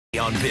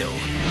On Bill,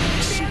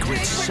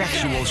 secret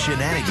sexual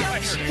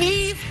shenanigans.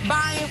 He's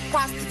buying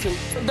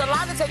prostitutes. The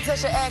lie detector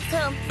should ask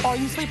him, are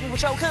you sleeping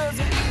with your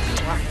cousin?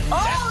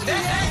 Oh,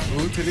 yeah.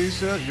 Ooh,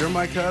 Tanisha, you're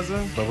my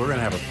cousin, but we're going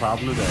to have a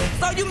problem today.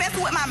 So you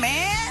messing with my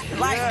man?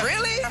 Like,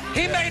 really?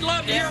 He made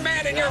love to your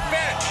man in your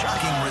bed.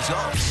 Shocking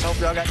results. Hope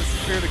y'all got the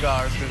security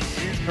guards, because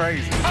she's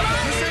crazy.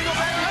 You single,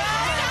 baby?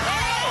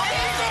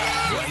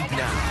 Right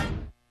now.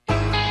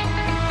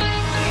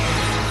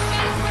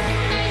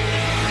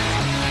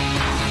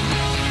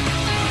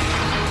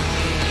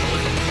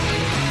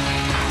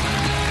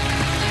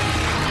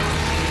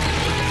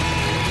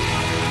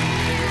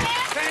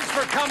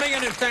 Coming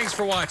in and thanks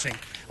for watching.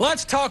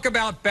 Let's talk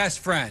about best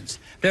friends.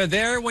 They're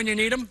there when you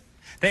need them.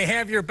 They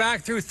have your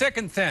back through thick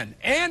and thin.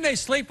 And they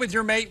sleep with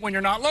your mate when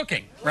you're not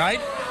looking, right?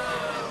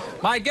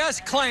 My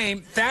guests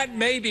claim that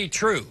may be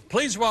true.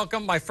 Please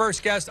welcome my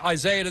first guest,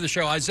 Isaiah, to the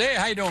show. Isaiah,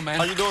 how you doing, man?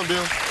 How you doing, Bill?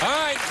 All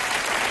right.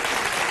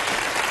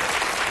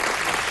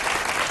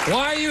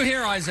 Why are you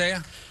here,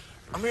 Isaiah?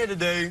 I'm here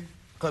today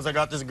because I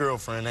got this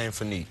girlfriend named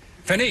Fanique.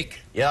 Fanique?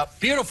 Yep.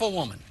 Beautiful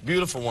woman.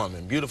 Beautiful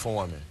woman. Beautiful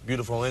woman.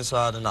 Beautiful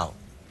inside and out.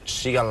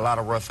 She got a lot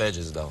of rough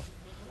edges, though.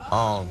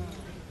 A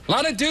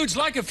lot of dudes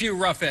like a few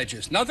rough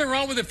edges. Nothing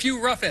wrong with a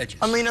few rough edges.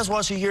 I mean, that's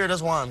why she's here.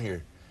 That's why I'm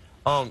here.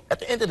 At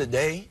the end of the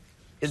day,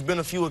 it's been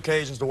a few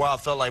occasions to where I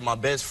felt like my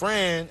best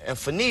friend and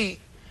Fanique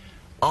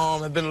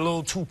have been a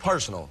little too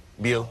personal,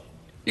 Bill.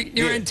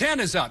 Your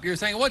antenna's up. You're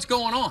saying, what's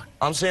going on?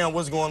 I'm saying,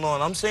 what's going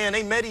on? I'm saying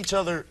they met each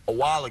other a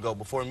while ago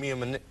before me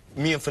and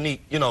Fanique,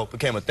 you know,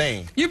 became a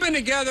thing. You've been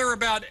together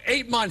about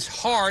 8 months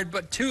hard,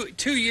 but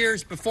two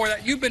years before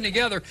that, you've been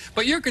together,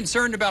 but you're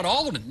concerned about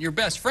Alden, your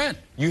best friend.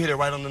 You hit it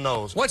right on the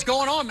nose. What's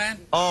going on, man?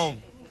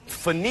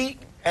 Fanique,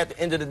 at the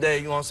end of the day,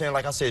 you know what I'm saying?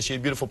 Like I said, she's a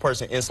beautiful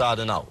person inside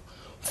and out.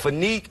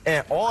 Fanique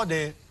and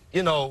Alden,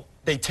 you know,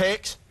 they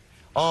text.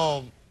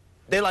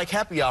 They like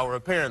happy hour,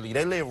 apparently.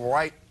 They live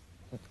right,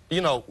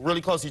 you know,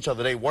 really close to each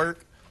other. They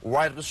work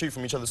right up the street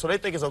from each other, so they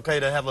think it's okay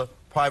to have a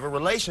private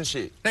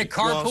relationship. They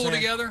carpool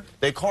together?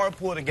 They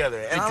carpool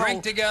together. They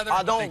drink together?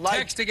 They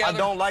text together? I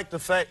don't like the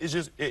fact,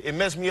 it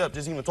messed me up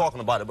just even talking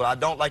about it, but I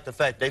don't like the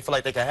fact they feel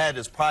like they can have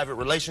this private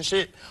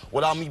relationship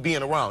without me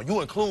being around.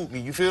 You include me,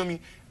 you feel me?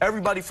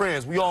 Everybody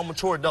friends, we all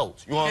mature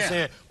adults, you know what I'm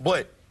saying?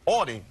 But,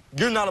 Auden,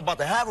 you're not about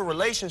to have a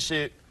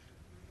relationship,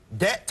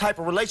 that type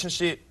of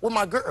relationship with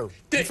my girl.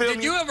 Did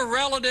you have a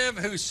relative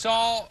who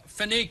saw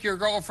Fanique, your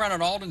girlfriend,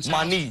 at Alden's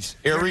house? My niece,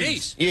 Your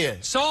niece? Yeah.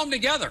 Saw them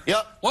together?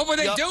 Yep. What were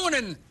they doing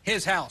in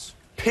his house?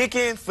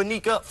 Picking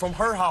Fanique up from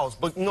her house.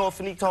 But you know what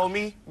Fanique told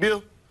me,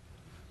 Bill?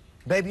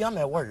 Baby, I'm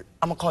at work.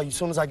 I'm going to call you as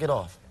soon as I get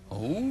off.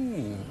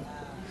 Ooh.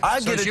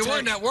 So she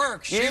wasn't at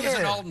work. She was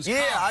at Alden's house.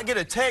 Yeah, I get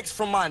a text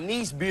from my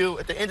niece, Bill.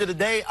 At the end of the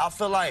day, I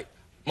feel like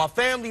my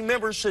family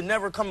members should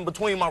never come in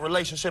between my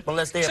relationship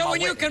unless they're So when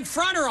you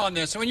confront her on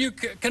this, when you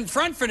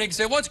confront Fanique,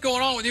 say, what's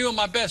going on with you and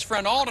my best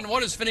friend Alden,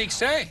 what does Fanique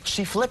say?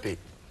 She flip it,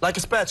 like a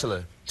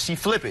spatula. She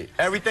flip it.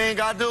 Everything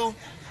I do,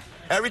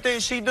 everything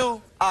she do,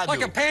 I do.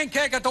 Like a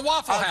pancake at the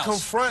Waffle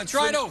House. It's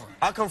right over.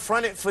 I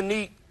confronted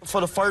Fanique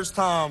for the first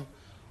time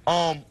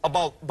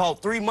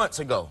about 3 months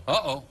ago.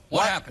 Uh-oh.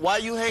 What happened? Why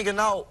you hanging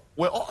out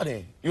with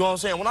Alden? You know what I'm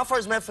saying? When I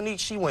first met Fanique,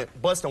 she went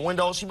busting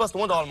windows. She busted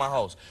a window out of my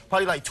house.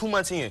 Probably like 2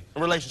 months in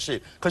a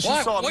relationship. Because she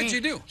saw me. What'd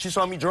you do? She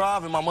saw me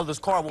drive in my mother's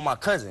car with my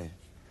cousin.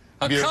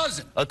 A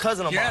cousin? A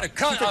cousin of mine.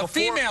 You had a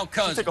female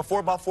cousin. She took a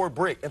 4x4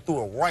 brick and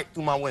threw it right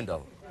through my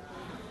window.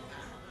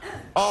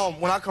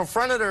 When I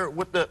confronted her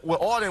with the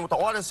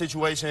Alden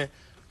situation,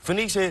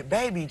 Fanique said,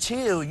 baby,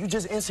 chill. You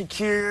just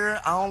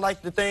insecure. I don't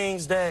like the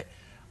things that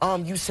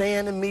you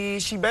saying to me.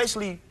 She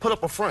basically put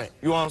up a front.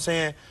 You know what I'm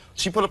saying?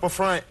 She put up a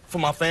front for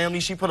my family.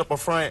 She put up a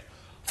front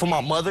for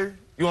my mother.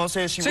 You know what I'm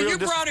saying? So you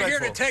brought her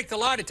here to take the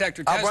lie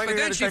detector test, but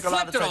then she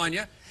flipped it on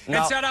you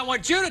and said, I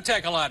want you to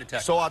take a lie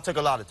detector. So I took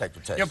a lie detector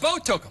test. You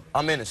both took them.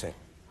 I'm innocent.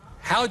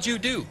 How'd you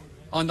do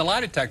on the lie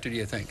detector, do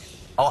you think?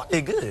 Oh, I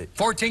did good.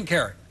 14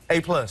 karat.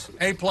 A+.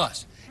 A+.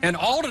 And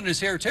Alden is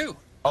here, too.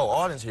 Oh,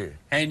 Alden's here.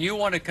 And you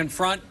want to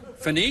confront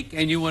Fanique,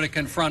 and you want to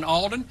confront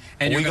Alden,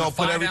 and we're going to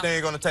put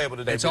everything on the table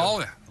today. It's all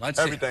there. Let's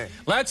see. Everything.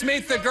 Let's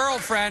meet the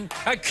girlfriend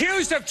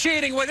accused of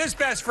cheating with his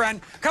best friend.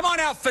 Come on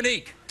out,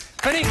 Fanique.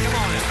 Fanique, come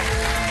on out.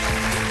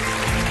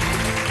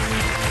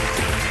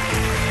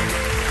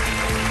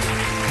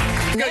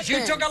 Because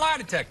you took a lie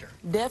detector.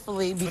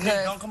 Definitely, because...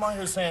 Fanique, don't come out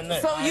here saying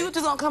that. So you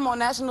just gonna come on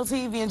national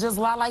TV and just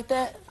lie like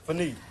that?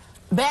 Fanique.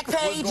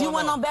 Backpage? You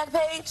went on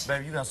Backpage?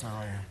 Baby, you got something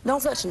right here.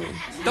 Don't touch me.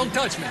 Don't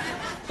touch me.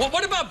 Well,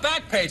 what about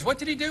Backpage? What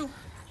did he do?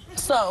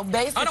 So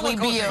basically,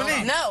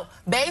 Bill. No,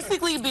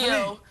 basically,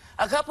 Bill.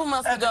 A couple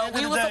months ago,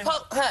 we were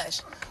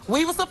supposed.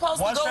 We were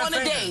supposed to go on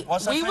a date.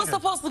 We were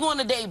supposed to go on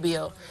a date,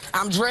 Bill.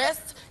 I'm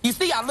dressed. You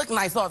see, I look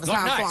nice all the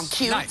time, so I'm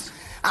cute. Nice.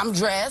 I'm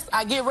dressed.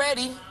 I get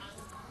ready.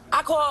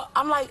 I'm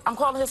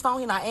calling his phone.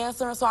 He's not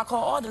answering, so I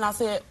call Alden. I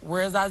said,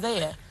 "Where's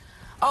Isaiah?"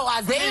 Oh,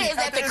 Isaiah is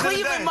at the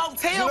Cleveland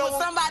Motel with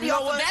somebody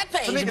on the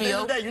Backpage,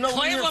 Bill.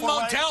 Cleveland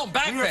Motel,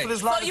 Backpage.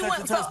 So you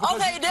went,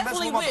 okay,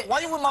 definitely with. Why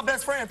you with my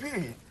best friend,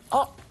 period?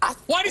 Oh,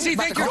 Why does he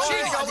think you're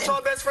cheating? Y'all with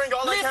your best friend,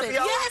 y'all like happy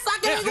hour? Yes, I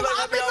gave him.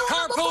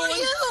 Carpool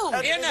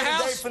in the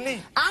house.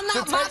 I'm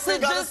not about to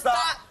just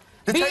stop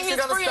being his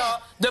friend.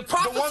 The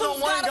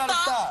prostitutes gotta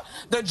stop.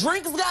 The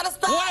drinks gotta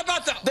stop. What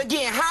about the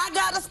getting high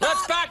gotta stop?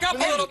 Let's back up a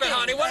little bit,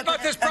 honey. What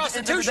about this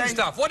prostitution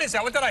stuff? What is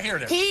that? What did I hear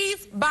there?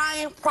 He's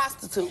buying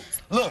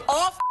prostitutes. Look.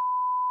 Off.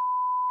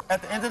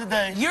 At the end of the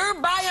day. You're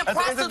buying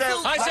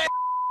prostitutes. I said.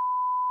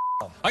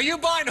 Are you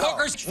buying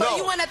hookers? So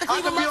you went at the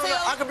Cleveland Motel?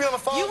 I could be on the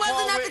phone. You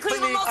wasn't at the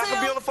Cleveland Motel? I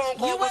could be on the phone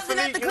call with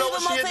Fanique. You know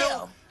what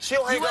she'll do?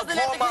 She'll hang up,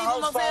 call my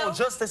house phone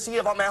just to see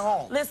if I'm at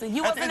home. Listen,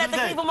 you wasn't at the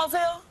Cleveland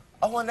Motel?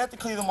 I wasn't at the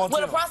Cleveland Motel.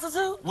 With a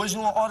prostitute? Was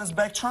you on Artist's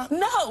back trunk?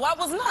 No, I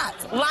was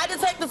not. Lie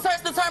detector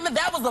search determined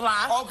that was a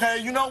lie. Okay,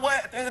 you know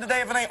what? At the end of the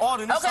day, if it ain't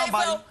Artist, it's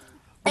somebody.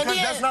 Because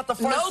that's not the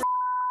first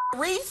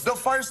Reese? The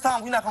first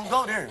time, we're not going to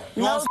go there.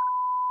 You know what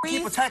I'm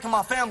saying? Keep attacking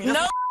my family.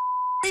 No.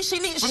 She's so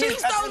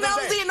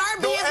nosy in our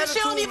business and she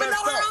don't even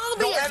know her own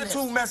business. No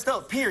attitude messed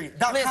up, period.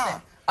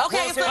 Listen.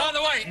 Okay, so by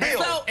the way,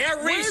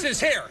 Aunt Reese is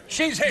here.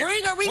 She's here.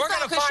 Bring her Reese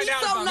out because she's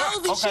so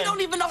nosy. She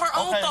don't even know her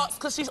own thoughts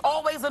because she's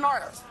always an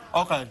artist.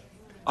 Okay.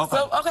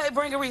 So,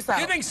 bring her Reese out.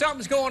 You think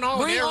something's going on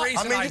with Aunt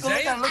Reese and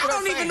Isaiah? I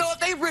don't even know if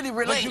they really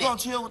related. You're going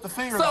to chill with the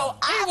finger. So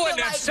I wouldn't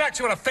have sex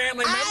with a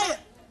family member.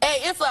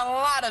 Hey, it's a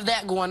lot of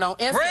that going on.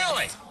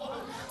 Really?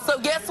 So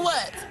guess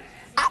what?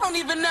 I don't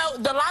even know.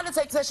 The lie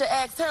detector should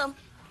ask him,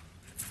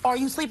 are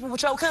you sleeping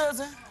with your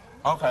cousin?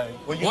 Okay.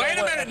 Well, wait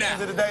a minute now.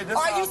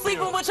 Are you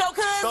sleeping with your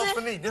cousin? So,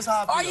 Fanique, this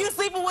how I feel. Are you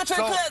sleeping with your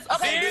cousin?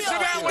 Okay, the answer to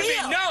that would be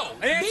no.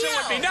 The answer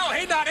would be no.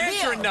 He's not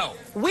answering no.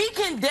 We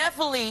can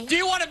definitely. Do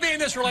you want to be in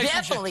this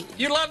relationship? Definitely.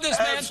 You love this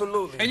man?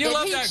 Absolutely. And you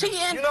love that.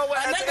 You know what?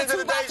 At the end of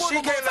the day,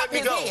 she can't let me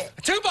go.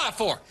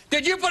 2x4.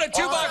 Did you put a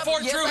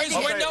 2x4 through his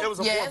window? It was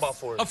a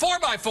 4x4. A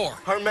 4x4.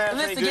 Her math ain't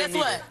good. Listen, guess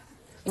what?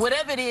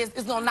 Whatever it is,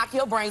 it's gonna knock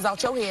your brains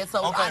out your head.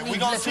 So I need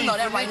to let you know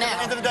that right now. At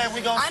the end of the day,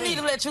 we gonna see. I need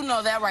to let you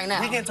know that right now.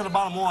 We getting to the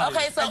bottom line.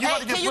 Okay, so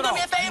hey, can you do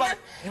me a favor?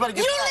 You live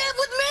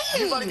with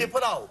me. You better get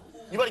put out.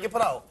 You better get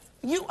put out.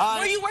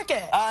 Where you work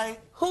at?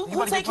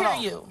 Who take care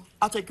of you?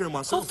 I take care of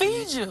myself. Who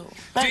feeds you?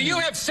 Do you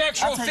have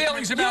sexual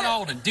feelings about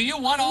Alden? Do you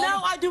want Alden?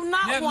 No, I do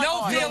not want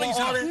Alden. No feelings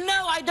on it?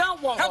 No, I don't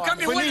want How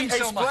come you with him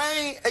so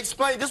much?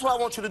 Explain. This is what I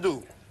want you to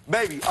do.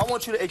 Baby, I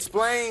want you to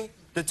explain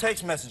the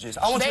text messages.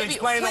 I want you to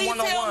explain the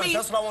one-on-ones.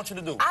 That's what I want you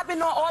to do. I've been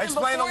on Alden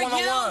before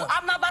you.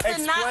 I'm not about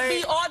to not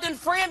be Alden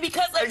friend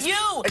because of you.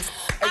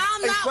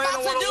 I'm not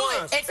about to do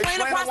it. Explain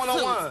the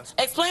prostitutes.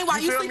 Explain why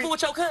you sleeping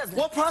with your cousin.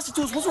 What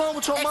prostitutes? What's wrong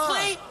with your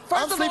mind?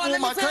 I'm sleeping with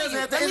my cousin.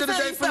 At the end of the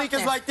day, Fanique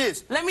is like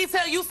this. Let me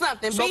tell you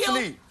something. So,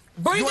 Fanique,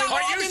 are you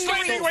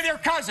sleeping with your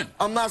cousin?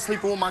 I'm not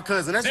sleeping with my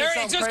cousin. That's just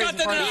something crazy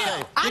for her to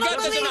say. I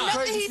don't believe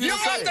nothing he says. You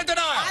got the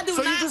denial.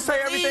 So you just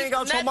say everything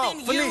out your mouth.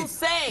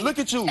 Fanique, look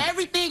at you.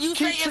 Everything you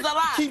say is a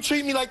lie. Keep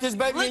treating me like this,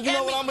 baby, and you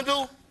know what I'm going to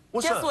do?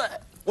 What's up? Guess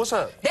what? What's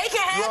up? They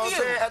can have you.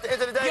 At the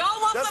end of the day,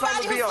 y'all want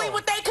somebody who sleep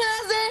with their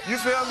cousin? You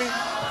feel me?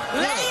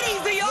 Ladies,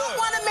 do y'all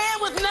want a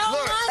man with no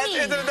money? At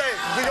the end of the day,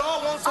 do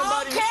y'all want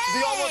somebody? Do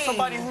y'all want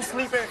somebody who's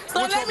sleeping with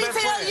your best friend? So let me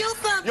tell you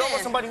something. Y'all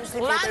want somebody who's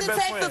sleeping with their best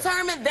friend? Lie detector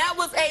determined that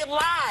was a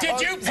lie. Did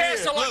you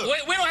pass the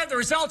lie? We don't have the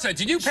results yet.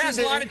 Did you pass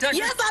the lie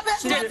detector? Yes, I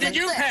passed the lie detector. Did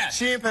you pass?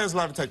 She ain't passed the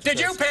lie detector. Did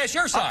you pass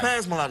your side? I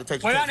passed my lie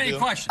detector. Without any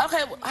question.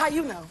 Okay, how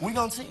you know? We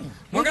gonna see.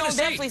 We're gonna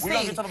definitely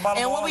see.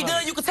 And when we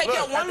done, you can take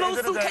your one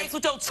little suitcase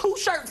with your 2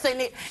 shirts in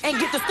it and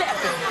get to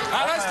stepping.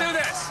 Now let's do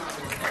this.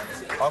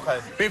 Okay.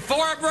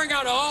 Before I bring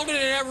out Alden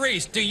and Aunt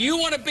Reese, do you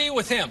want to be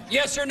with him?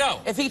 Yes or no?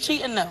 If he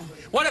cheating, no.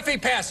 What if he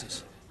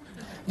passes?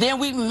 Then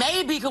we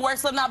maybe could work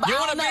something out. But you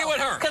want to be with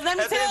her? Because let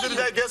me tell you. At the end of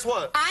the day, guess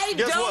what? At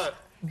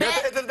the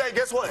end of the day,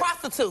 guess what?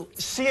 Prostitute.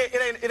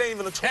 It ain't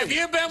even a choice. Have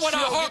you been with a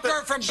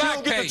hooker from Backpage? She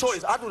don't get the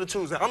choice. I do the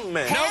choosing. I'm the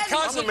man. No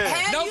cousin,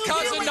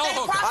 no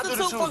hooker. I do the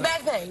choosing. From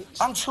Backpage?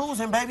 I'm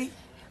choosing, baby.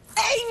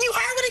 Hey, you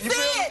heard what he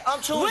said.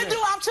 I'm choosing. What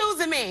do I'm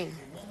choosing mean?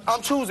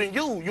 I'm choosing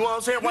you. You know what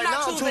I'm saying? Right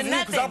now, I'm choosing you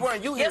because I'm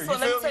wearing you here. Guess what?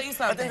 Let me tell you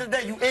something. At the end of the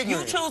day, you ignorant.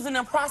 You choosing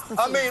them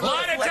prostitutes. I mean,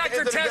 lie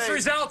detector test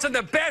results and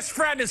the best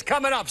friend is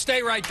coming up.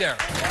 Stay right there.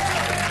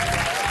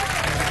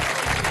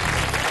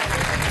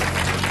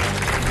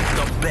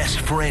 The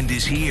best friend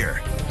is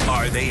here.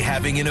 Are they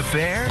having an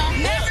affair?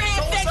 Never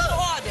had sex with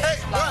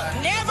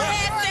Arden. Never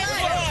had sex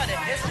with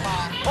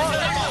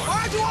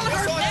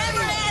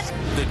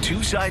Arden. The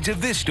two sides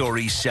of this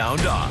story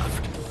sound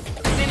off.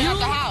 You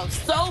the house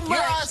so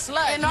much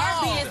in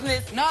our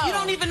business. You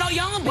don't even know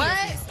your own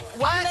business.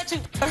 Why let you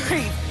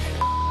breathe?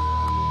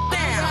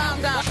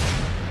 Down.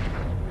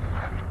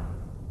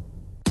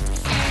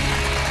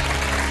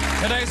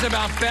 Today's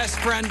about best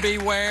friend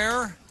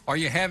beware. Are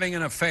you having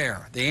an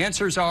affair? The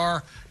answers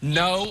are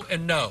no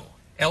and no.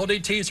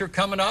 LDTs are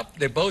coming up.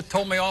 They both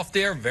told me off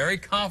the air, very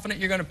confident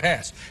you're going to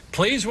pass.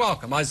 Please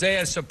welcome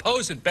Isaiah's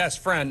supposed best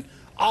friend,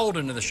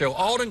 Alden, to the show.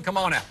 Alden, come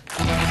on out.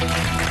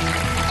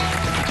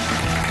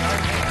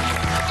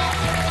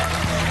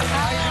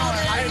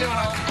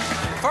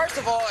 First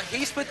of all,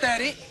 he's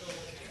pathetic.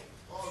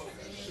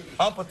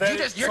 I'm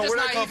pathetic. You're just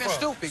not even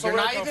stupid. You're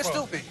not even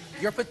stupid.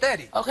 You're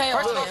pathetic. Okay,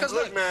 first of all, because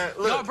look, man,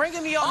 y'all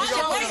bringing me on the show.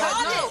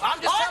 No,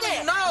 I'm just telling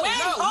you, no.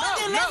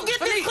 Let's get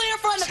this clear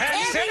from the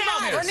Sit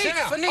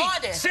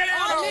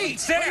down.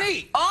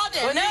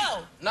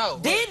 no. No.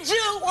 Did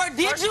you or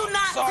did you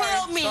not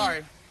tell me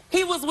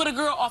he was with a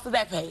girl off of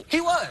that page?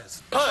 He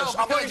was. Hush,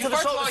 I'm waiting to the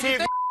show to see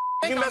if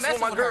you messing with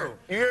my girl.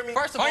 You hear me?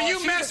 First of all, Are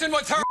you messing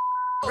with her?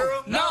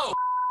 girl? No.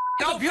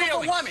 She's a beautiful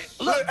woman.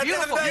 Look,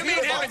 beautiful. You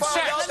mean having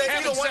sex?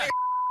 Having sex.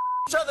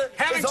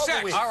 Having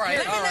sex. All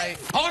right, all right.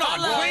 Hold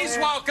on. Please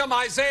welcome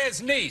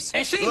Isaiah's niece.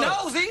 And she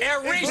knows he.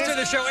 Air Reese to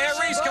the show. Air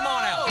Reese, come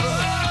on out.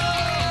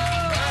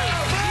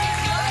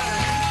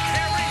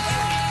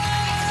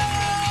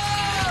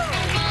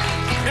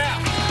 Now.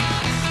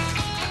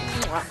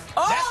 Oh,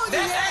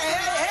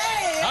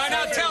 All right,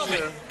 now tell me.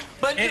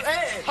 But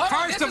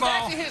First of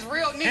all,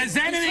 is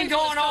anything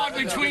going on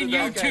between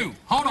you two?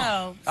 Hold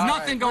on. No.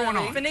 Nothing going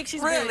on. Fanique,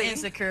 she's really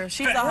insecure.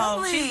 She's a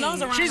hoe. She's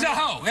known around. She's a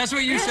hoe. That's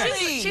what you say.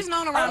 She's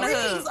known around the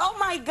hood. Oh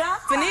my God.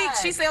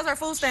 Fanique, she sells her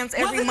food stamps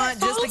every month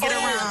just to get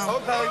around.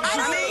 Okay.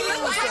 I mean,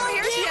 look what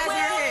here she has in her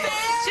head.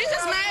 She's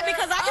just mad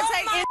because I can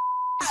take it.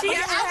 She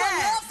ever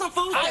had. Some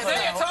food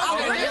Isaiah, talk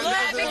to me. One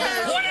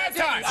at a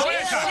time. One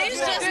at a time. She's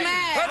just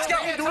mad. Let's go.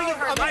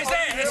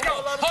 Isaiah, let's go.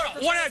 Hold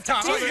on. One at a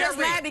time. She's just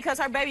mad because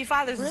her baby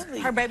father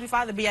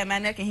be at my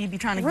neck and he be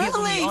trying to give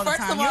me all the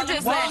time. You're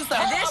just mad. And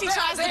then she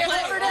tries to put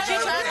my own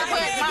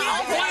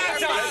One at a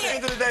time.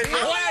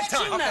 One at a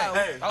time.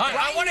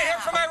 I want to hear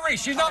from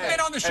Iris. She's not been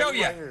on the show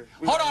yet.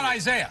 Hold on,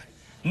 Isaiah.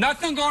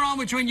 Nothing going on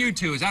between you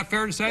two. Is that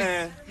fair to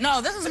say?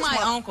 No, this is my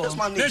uncle.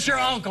 This is your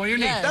uncle, your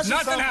niece. Yes.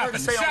 Nothing happened.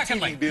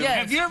 Secondly,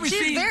 have you ever She's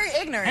seen? very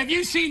ignorant. Have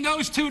you seen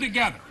those two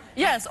together?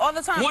 Yes, all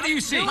the time. What do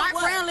you see? My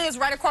friend lives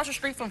right across the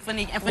street from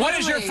Fanique. And What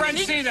does your friend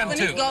see them to?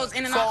 Fanique goes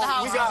in and out the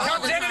house.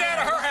 Comes in and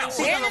out of her house.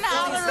 In and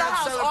out of the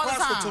house all the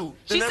time.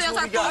 She sells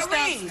her food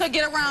stamps to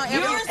get around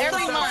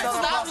every month.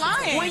 Stop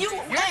lying.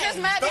 You're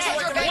just mad because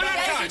your baby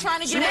daddy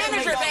trying to get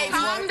manager, baby.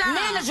 Calm down.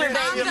 Manager,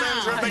 baby.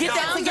 Get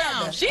that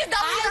together. She don't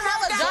even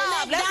have a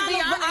job. Let's be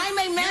honest. I'm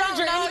a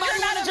manager. Anybody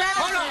want a job?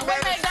 Hold on.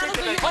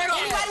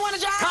 Anybody want a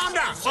job? Calm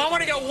down. I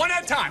want to go one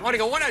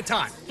at a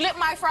time. Flip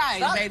my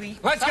fries, baby.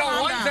 Let's go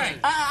Calm one down. thing.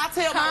 I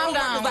tell my Calm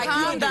down. like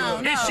Calm you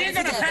down. Is she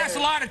going to pass a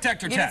lie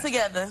detector Get it test?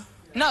 together.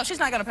 No, she's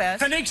not going to pass.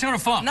 Fanique's going to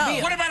flunk. No.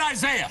 What about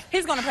Isaiah?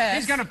 He's going to pass.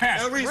 He's going to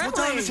pass. Reese, what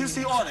time did you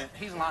see Auden?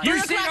 He's lying. You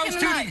 3 see o'clock those in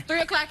the two night. 3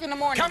 o'clock in the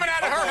morning. coming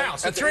out of her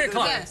house at 3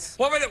 o'clock? Yes.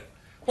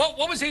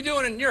 What was he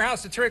doing in your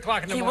house at 3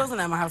 o'clock in the He morning?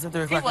 wasn't at my house at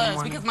 3 He o'clock in the was,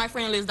 morning. because my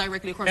friend lives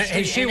directly across the street.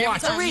 And she every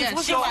watched. time- yes,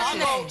 What's she your watches.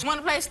 name? You want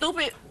to play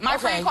stupid? My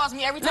friend calls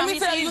me every Let time me he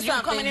tell you sees you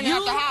something. coming in and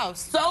out the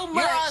house. So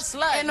much You're a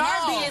slut. in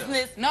our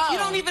business. No. You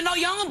don't even know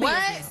your own What?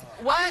 business.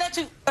 What? I'm gonna let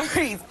you.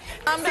 Reese,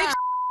 I'm down.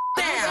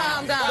 down.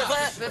 Calm down.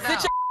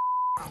 Sit your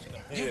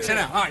Sit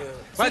down. All right.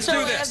 Let's do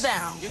ass this.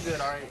 down. You good,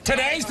 all right?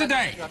 Today's the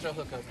day.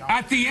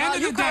 At the end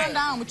of You the calm day.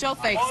 down with your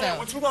fake self.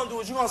 What you gonna do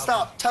is you gonna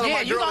stop telling Yeah,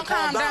 my you girl gonna to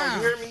calm calm down.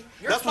 down. You hear me?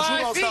 That's what you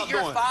gonna stop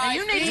doing. And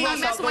you need to stop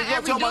messing with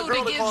every dude that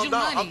gives you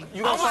money.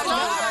 You gonna stop doing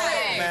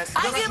that? I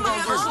get my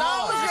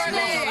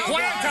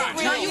One at a time.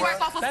 No, you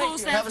work off of food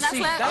stamps. That's That's what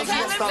you gonna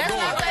stop doing.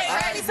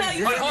 Let me tell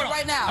you Hold something on.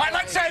 right now. All right,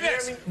 let's say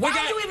this. We Why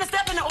got. do you even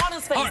step in the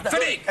audience space? All right, though?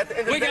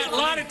 Fanique, we got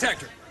lie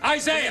detector.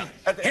 Isaiah,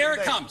 here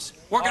it comes.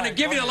 We're going to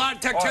give you the lie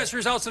detector test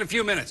results in a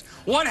few minutes.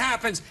 What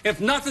happens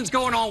if nothing's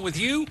going on with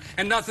you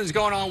and nothing's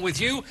going on with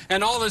you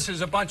and all this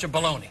is a bunch of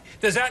baloney?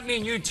 Does that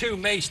mean you two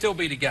may still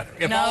be together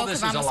if all No,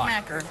 this because is I'm a a lie?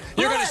 smacker.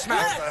 You're going to Look,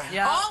 smack look, her.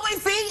 Yeah.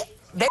 Always see,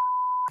 they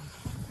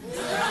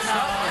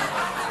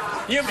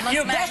You, hey,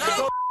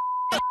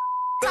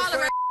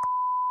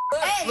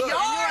 Look, y'all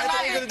are like, at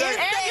the end of the day,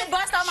 And you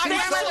bust out my She's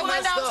grandmother's so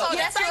window, messed so up.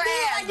 that's your ass.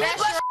 That's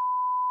your ass.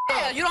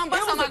 You don't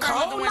bust out my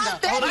grandmother's window.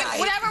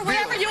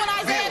 Whatever you and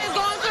Isaiah is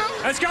going through,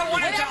 let's go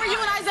one at a whatever you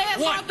and time. Isaiah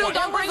is going through,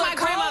 don't bring my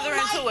grandmother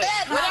into it.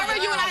 Whatever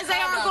you and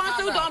Isaiah are going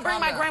through, don't bring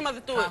my grandmother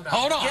through it.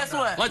 Hold on. Guess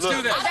what? Let's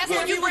do this. That's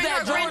when you bring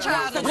her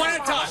grandchild. One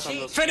at a time.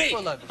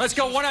 Fanique, let's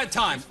go one at a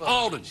time.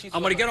 Alden,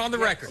 I'm going to get on the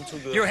record.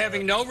 You're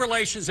having no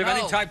relations of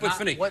any type with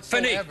Fanique.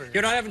 Fanique,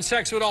 you're not having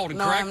sex with Alden,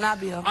 No, correct? I'm not,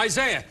 Bill.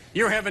 Isaiah,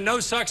 you're having no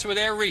sex with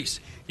Air Reese.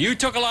 You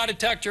took a lie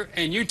detector,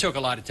 and you took a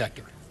lie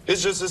detector.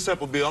 It's just as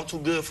simple, Bill. I'm too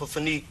good for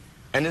Fanique,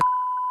 and this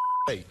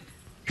fake.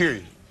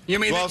 Period. You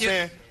mean know that what I'm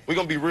saying? We're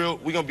gonna be real.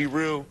 We're gonna be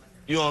real.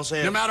 You know what I'm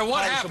saying? No matter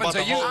what Honest happens, about the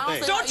are you? whole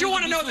thing. Don't you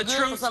want to know the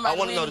truth? I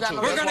want to know the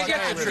truth. We're That's gonna why get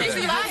I the came truth. here.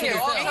 He's lying. And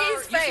he's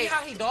You see fake.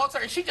 how he dogs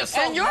her? And she just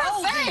so And you're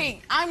nosy.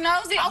 fake. I'm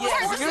nosy. Of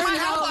course, this is my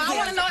uncle. I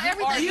want to know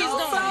everything he's doing.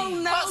 So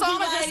I'm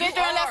gonna just sit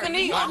there and let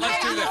Fanique. All right,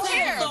 let's do I don't this.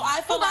 care.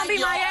 Who gonna be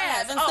my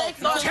ass?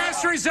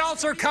 Test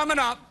results are coming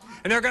up,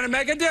 and they're going to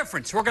make a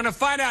difference. We're going to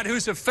find out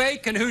who's a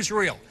fake and who's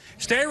real.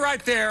 Stay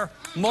right there.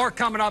 More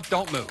coming up.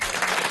 Don't move.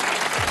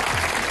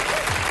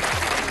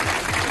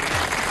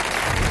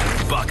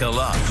 Buckle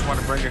up Just want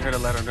to bring her here to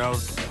let her know.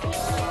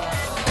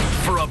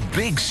 for a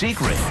big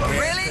secret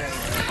Really?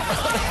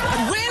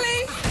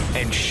 Really?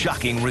 and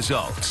shocking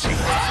results.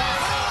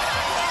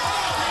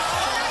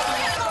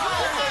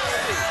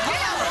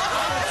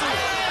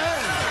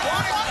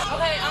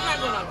 Okay, I'm not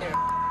going up there.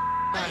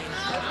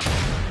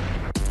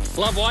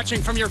 Love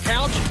watching from your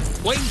couch?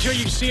 Wait until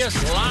you see us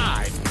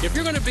live. If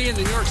you're going to be in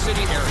the New York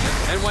City area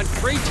and want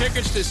free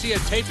tickets to see a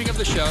taping of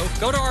the show,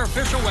 go to our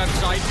official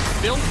website,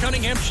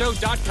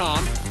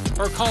 BillCunninghamShow.com,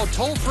 or call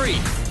toll-free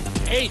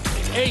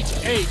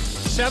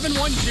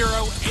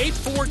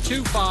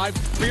 1-888-710-8425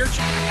 for your...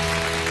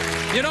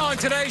 You know, on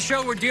today's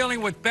show, we're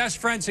dealing with best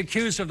friends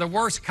accused of the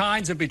worst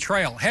kinds of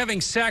betrayal,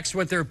 having sex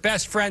with their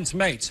best friend's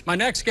mates. My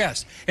next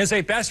guest is a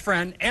best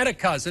friend and a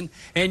cousin,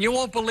 and you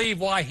won't believe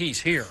why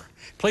he's here.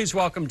 Please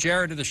welcome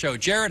Jared to the show.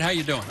 Jared, how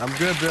you doing? I'm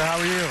good, Bill. How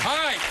are you?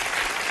 All right.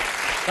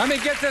 Let me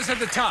get this at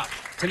the top.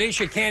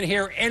 Tanisha can't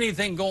hear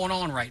anything going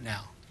on right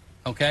now.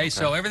 Okay?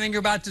 So everything you're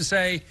about to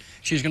say,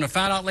 she's going to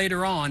find out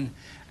later on,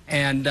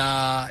 and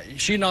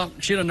she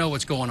don't know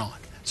what's going on.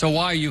 So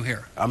why are you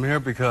here? I'm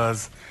here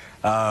because...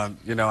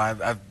 you know,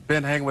 I've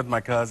been hanging with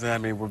my cousin. I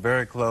mean, we're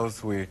very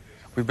close. We've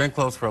been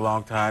close for a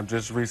long time.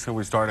 Just recently,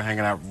 we started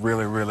hanging out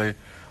really,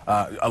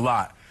 a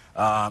lot.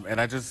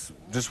 And I just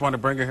want to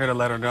bring her here to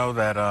let her know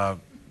that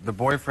the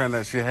boyfriend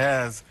that she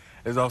has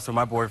is also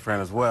my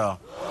boyfriend as well.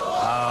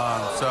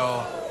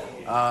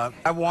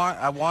 I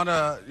want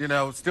to, you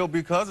know, still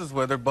be cousins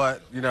with her.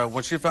 But you know,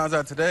 when she finds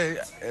out today,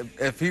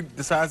 if he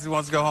decides he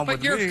wants to go home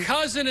with me. But your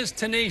cousin is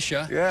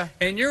Tanisha. Yeah.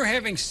 And you're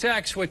having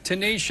sex with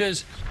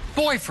Tanisha's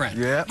boyfriend.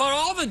 Yeah. But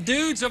all the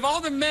dudes, of all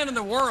the men in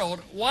the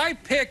world, why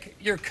pick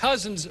your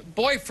cousin's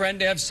boyfriend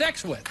to have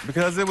sex with?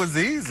 Because it was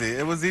easy.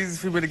 It was easy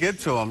for me to get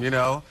to him, you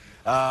know.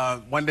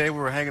 One day we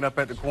were hanging up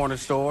at the corner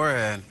store,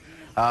 and,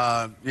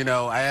 you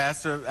know, I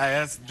asked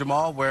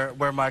Jamal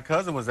where my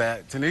cousin was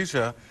at,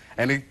 Tanisha,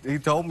 and he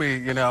told me,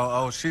 you know,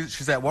 oh,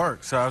 she's at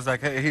work. So I was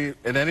like, hey,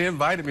 and then he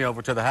invited me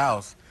over to the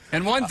house.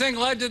 And one thing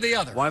led to the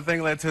other. One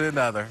thing led to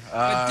another.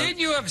 But did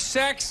you have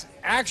sex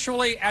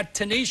actually at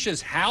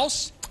Tanisha's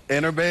house?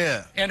 In her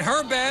bed. In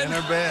her bed? In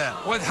her bed.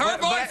 With her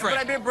boyfriend? But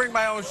I did bring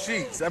my own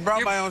sheets. I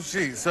brought my own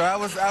sheets, so I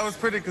was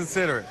pretty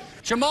considerate.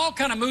 Jamal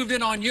kind of moved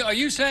in on you. Are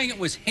you saying it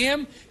was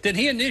him? Did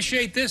he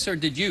initiate this, or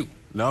did you?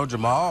 No,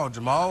 Jamal.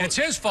 It's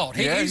his fault.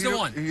 He's the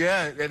one.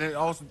 Yeah, and it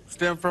also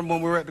stemmed from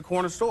when we were at the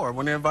corner store,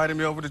 when they invited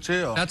me over to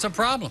chill. That's a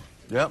problem.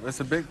 Yep, it's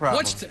a big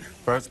problem,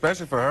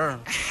 especially for her.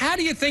 How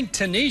do you think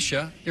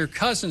Tanisha, your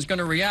cousin's going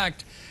to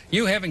react,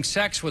 you having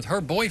sex with her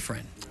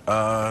boyfriend?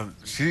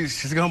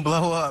 She's gonna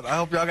blow up. I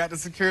hope y'all got the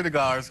security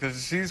guards,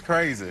 because she's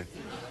crazy.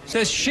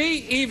 Does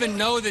she even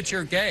know that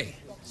you're gay?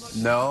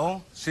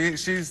 No,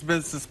 she's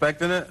been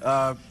suspecting it.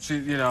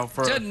 You know,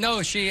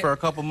 for a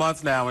couple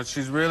months now, and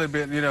she's really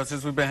been, you know,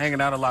 since we've been hanging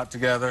out a lot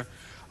together.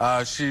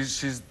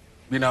 She's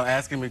you know,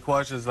 asking me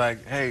questions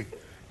like, hey,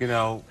 you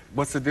know,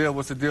 what's the deal?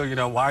 What's the deal? You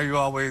know, why are you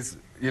always,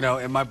 you know,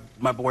 in my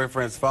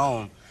boyfriend's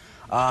phone?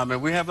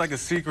 And we have like a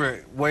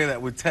secret way that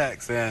we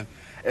text, and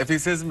if he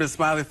sends me a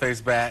smiley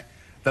face back,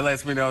 that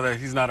lets me know that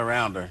he's not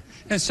around her.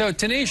 And so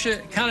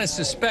Tanisha kind of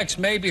suspects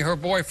maybe her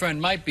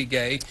boyfriend might be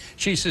gay.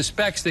 She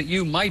suspects that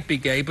you might be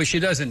gay, but she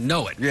doesn't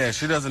know it. Yeah,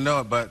 she doesn't know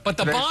it, but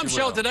the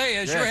bombshell today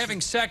is you're having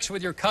sex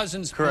with your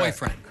cousin's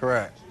boyfriend.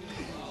 Correct.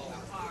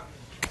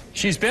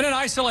 She's been in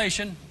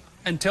isolation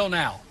until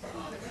now.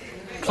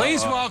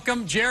 Please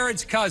welcome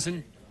Jared's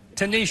cousin,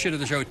 Tanisha, to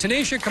the show.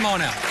 Tanisha, come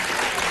on out.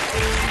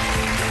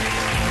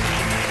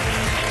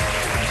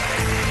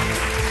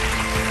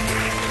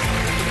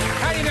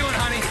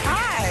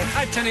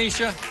 Hi,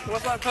 Tanisha.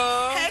 What's up,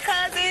 cuz? Hey,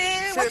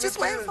 cousin. What you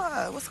sweating for?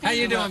 What's going on? How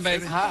you doing,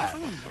 baby? Hi.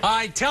 All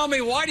right, tell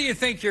me, why do you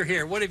think you're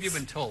here? What have you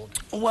been told?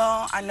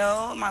 Well, I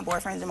know my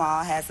boyfriend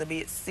Jamal has a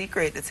big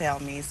secret to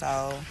tell me,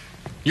 so...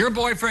 Your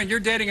boyfriend,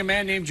 you're dating a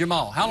man named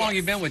Jamal. How long have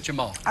you been with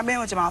Jamal? I've been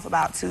with Jamal for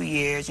about 2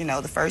 years. You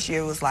know, the first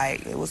year was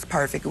like, it was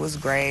perfect. It was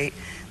great.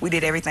 We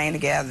did everything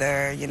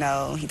together, you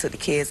know. He took the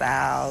kids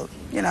out,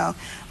 you know.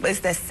 But it's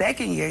that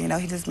second year, you know,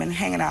 he just been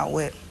hanging out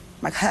with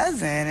my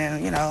cousin,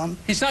 and, you know,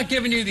 he's not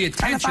giving you the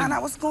attention. Trying to find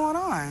out what's going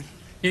on.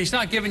 He's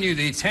not giving you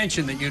the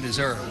attention that you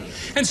deserve.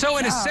 And so,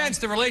 in a sense,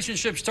 the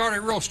relationship started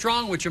real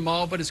strong with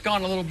Jamal, but it's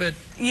gone a little bit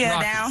rocky.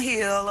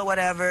 Downhill or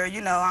whatever. You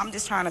know, I'm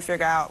just trying to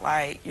figure out,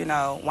 like, you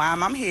know, why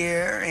I'm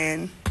here,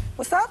 and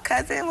what's up,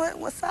 cousin?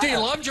 What's up? Do you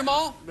love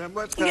Jamal?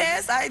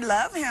 Yes, I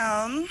love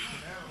him.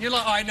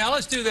 All right, now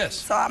let's do this.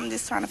 So I'm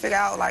just trying to figure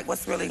out, like,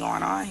 what's really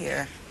going on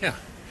here. Yeah.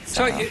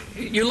 So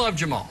you love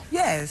Jamal?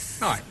 Yes.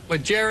 All right.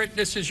 But Jared,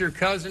 this is your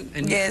cousin,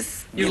 and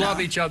yes, you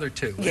love each other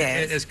too.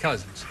 Yes. As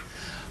cousins.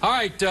 All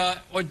right.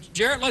 Well,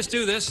 Jared, let's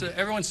do this.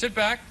 Everyone, sit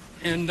back,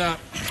 and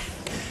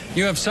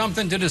you have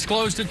something to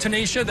disclose to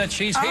Tanisha that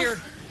she's here.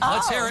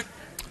 Let's hear it.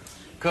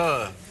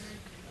 Cuz,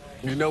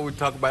 you know we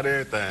talk about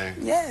everything.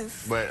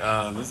 Yes. But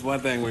there's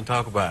one thing we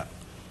talk about.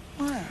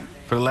 What?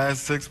 For the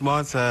last 6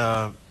 months,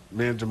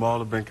 me and Jamal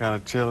have been kind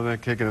of chilling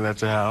and kicking it at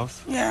your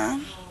house. Yeah.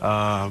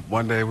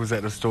 One day we was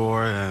at the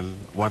store, and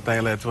one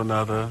thing led to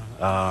another.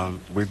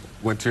 We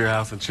went to your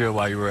house and chilled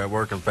while you were at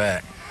work, in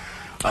fact.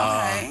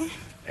 Okay.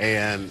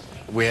 And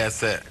we had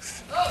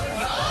sex.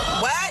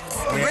 What?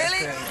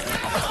 Really?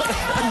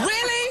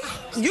 Really?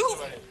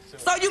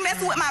 So you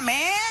messing with my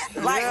man?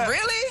 Like,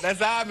 really?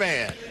 That's our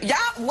man. Y'all,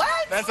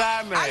 what? That's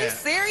our man. Are you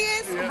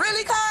serious? Yeah.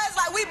 Really, cuz?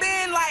 Like, we've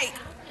been, like,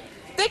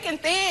 thick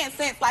and thin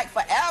since, like,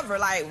 forever.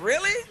 Like,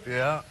 really?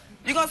 Yeah.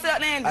 You gonna sit up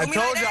there and do me I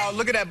told like y'all,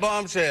 look at that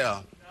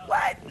bombshell.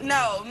 What?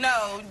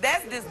 No,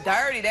 that's just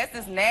dirty. That's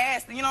just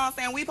nasty. You know what I'm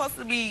saying? We supposed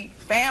to be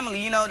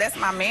family. You know, that's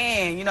my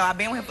man. You know, I've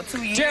been with him for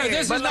 2 years. Jerry,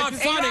 this is not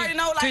funny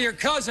to your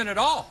cousin at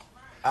all.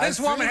 This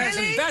woman has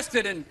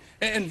invested in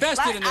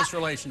this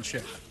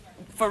relationship.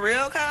 For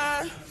real,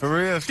 cuz? For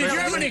real. Did you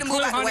have any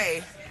clue,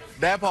 honey?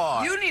 That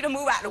part. You need to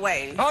move out the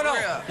way. Oh, no.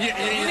 You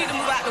need to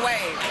move out the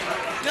way.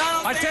 You know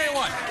what I'm saying? I tell you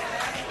what.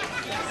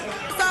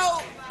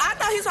 So, I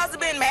thought he was supposed to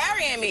be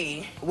marrying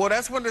me. Well,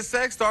 that's when the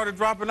sex started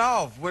dropping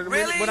off.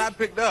 When I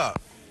picked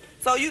up.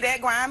 So, you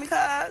that grimy,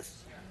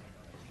 cuz?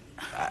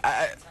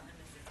 I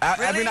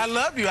mean, I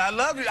love you. I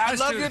love you. I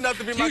love you enough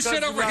to be my cousin. You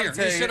sit over here.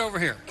 You sit over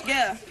here.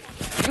 Yeah.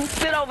 You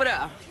sit over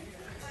there.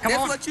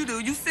 That's what you do.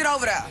 You sit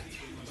over there.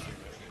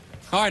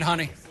 All right,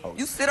 honey.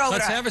 You sit over there.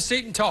 Let's have a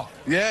seat and talk.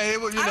 Yeah, you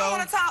know. I don't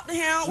want to talk to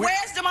him.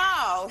 Where's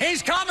Jamal?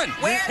 He's coming.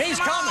 He's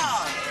coming.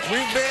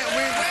 Where's Jamal?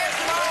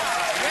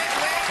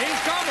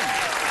 He's coming.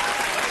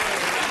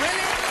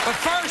 Really? But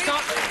first,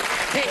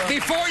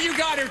 before you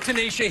got here,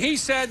 Tanisha, he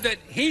said that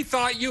he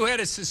thought you had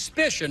a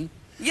suspicion.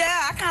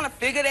 Yeah, I kind of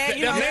figured that.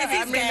 You know,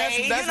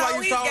 that's why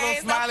you saw those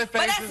smiley faces.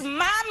 But that's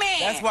my man.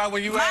 That's why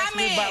when you asked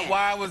me about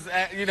why I was,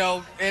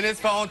 in his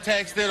phone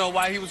texting or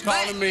why he was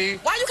calling me.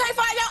 Why you can't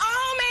find your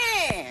own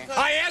man?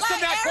 I asked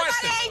him that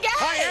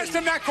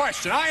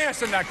question. I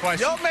asked him that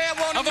question. Your man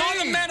wanted me. Of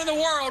all the men in the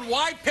world,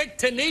 why pick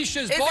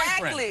Tanisha's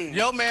boyfriend? Exactly.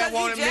 Your man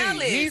wanted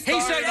me. He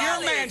said your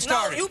man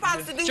started. No, you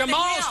supposed to do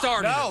Jamal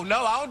started.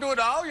 No, I don't do it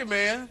to all your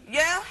men.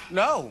 Yeah?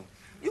 No.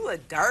 You a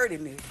dirty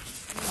nigga.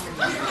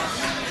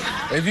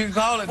 If you can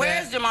call it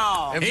Where's that.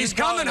 Jamal? He's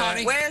coming,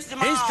 honey. Where's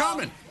Jamal? He's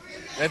coming.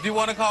 If you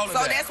want to call it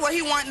that. So that's what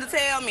he wanted to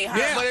tell me, huh?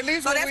 Yeah, but at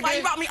least so that's why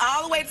you brought me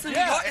all the way to New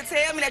York to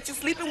tell me that you're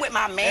sleeping with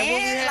my man? And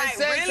when we had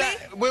sex,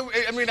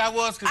 really? I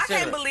was considerate.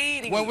 I can't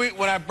believe it.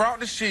 When I brought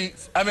the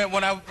sheets,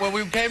 when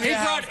we came here,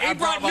 he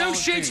brought new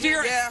sheets to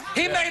your. Yeah.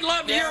 He made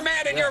love to your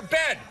man in your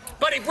bed,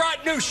 but he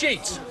brought new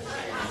sheets.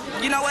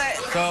 You know what?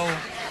 So.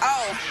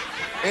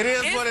 It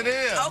is what it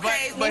is.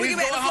 Okay, when we get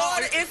back to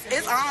Florida,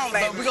 it's on,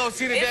 baby. But we're going to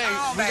see the day.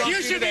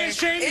 You should be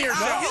ashamed of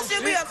yourself. You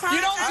should be a crime.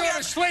 You don't go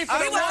to sleep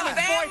with a woman's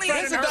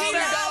boyfriend. It's a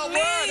dog-eat-dog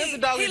world. It's a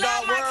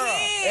dog-eat-dog world.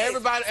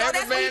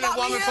 Every man and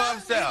woman for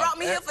himself. You brought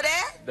me here for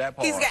that? That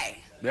part. He's gay.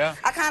 Yeah.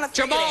 I kind of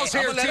figured Jamal's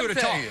here, too, to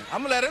talk.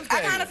 I'm going to let him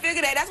tell you. I kind of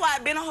figured that. That's why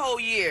it's been a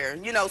whole year,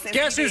 since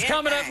Guess who's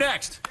coming up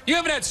next? You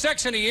haven't had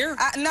sex in a year?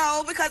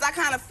 No, because I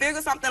kind of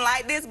figured something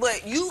like this,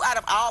 but you, out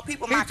of all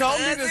people, my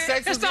cousin. He told me the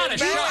sex was getting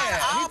bad.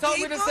 He told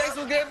me the sex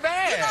was getting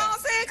bad. You know what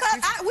I'm saying?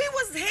 Because we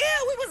was here.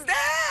 We was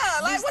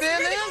there. Like, we still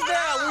is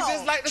there. We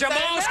just like the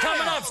Jamal's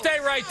coming up. Stay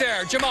right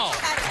there. Jamal.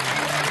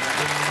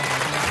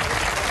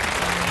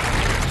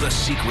 The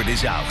secret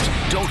is out.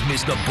 Don't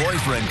miss the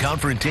boyfriend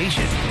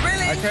confrontation.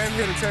 Really? I came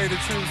here to tell you the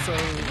truth, so...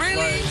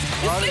 Really?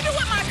 You sleeping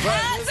with my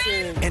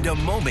cousin? And a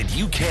moment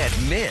you can't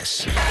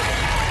miss.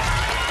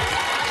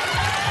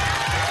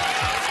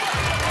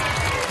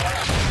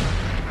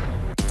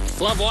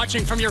 Love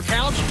watching from your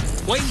couch?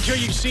 Wait until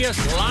you see us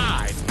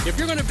live. If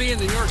you're going to be in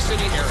the New York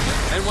City area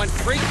and want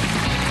free...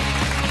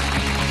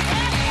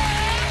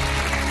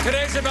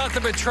 Today's about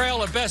the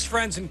betrayal of best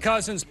friends and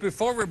cousins.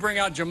 Before we bring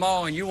out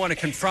Jamal and you want to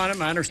confront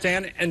him, I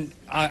understand. And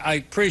I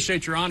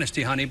appreciate your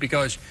honesty, honey,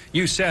 because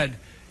you said,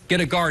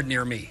 get a guard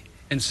near me.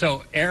 And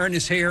so Aaron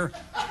is here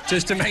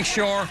just to make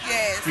sure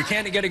you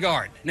can't get a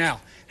guard.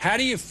 Now, how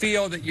do you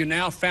feel that you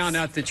now found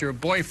out that your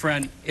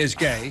boyfriend is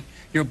gay,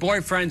 your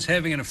boyfriend's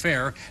having an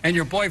affair, and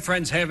your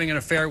boyfriend's having an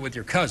affair with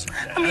your cousin?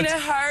 I mean, it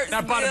hurts, Now,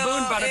 bada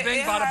boom, bada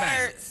bing, bada bang.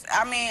 It hurts.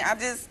 I mean, I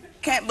just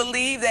can't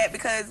believe that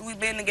because we've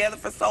been together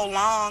for so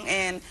long,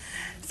 and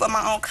for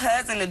my own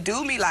cousin to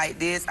do me like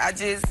this, I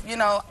just,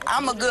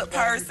 I'm a good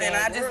person.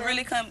 I just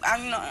really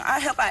I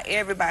help out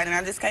everybody, and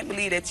I just can't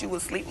believe that you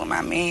would sleep with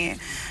my man.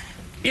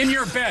 In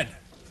your bed?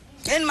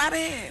 In my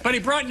bed. But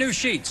he brought new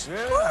sheets. Yeah,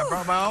 I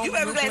brought my own. You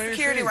better be glad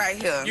security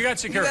right here. You got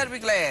security. You better be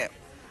glad.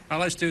 Now,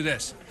 let's do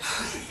this.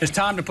 It's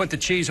time to put the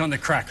cheese on the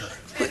cracker.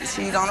 Put the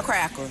cheese on the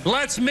cracker.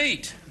 Let's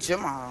meet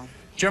Jamal.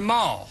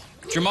 Jamal.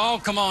 Jamal,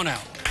 come on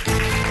out.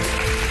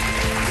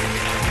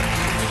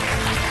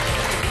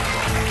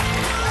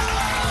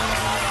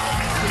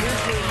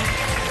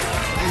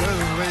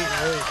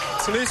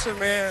 Tanisha,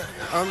 man,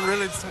 I'm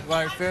really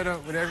fed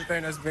up with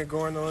everything that's been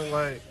going on.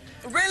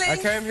 Really? I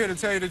came here to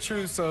tell you the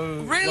truth,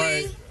 so...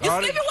 Really? You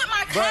sleeping with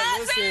my cousin? But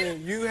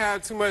listen, you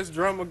have too much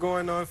drama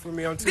going on for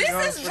me. I'm too young for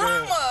that. This is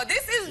drama.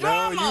 This is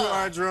drama. No, you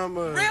are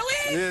drama.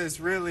 Really? Yes,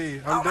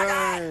 really. I'm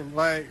done.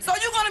 So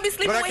you're going to be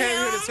sleeping with him? But I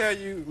came here to tell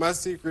you my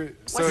secret.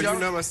 So you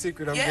know my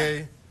secret. I'm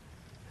gay.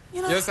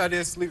 Yes, I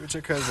did sleep with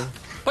your cousin.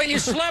 But you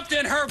slept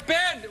in her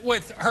bed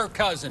with her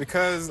cousin.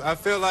 Because I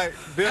feel like,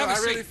 Bill, I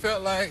really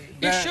felt like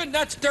that. You shouldn't.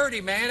 That's dirty,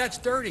 man. That's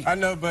dirty. I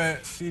know,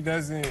 but she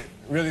doesn't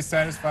really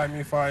satisfy me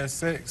as far as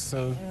sex,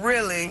 so.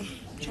 Really?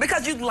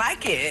 Because you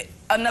like it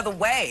another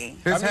way.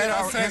 His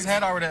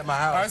head already at my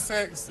house. Our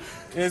sex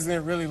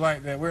isn't really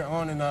like that. We're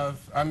on and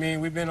off. I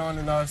mean, we've been on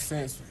and off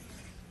since.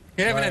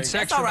 You haven't had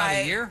sex for about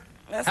a year?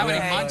 That's How okay.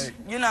 many months?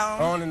 You know.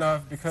 On and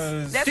off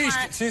because That's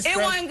fine. It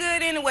wasn't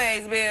good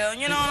anyways, Bill.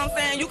 You know what I'm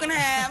saying? You can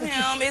have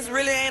him. It's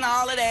really ain't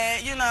all of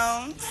that, you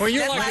know. Well, you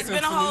that's like why it's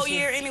been a whole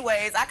year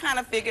anyways. I kind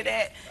of figured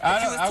that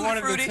you was too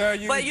fruity. To tell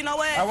you, but you know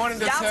what? I wanted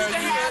to y'all tell two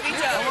can you. have each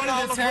other. I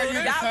wanted to tell you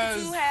because y'all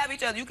two have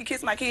each other. You can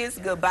kiss my kids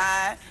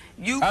goodbye.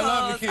 I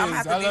love the kids. I'm gonna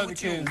have to I deal love the with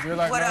kids. you. They're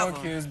like Whatever. my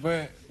own kids,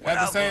 but at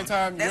the same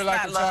time, that's you're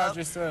like a love. child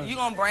yourself. You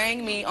gonna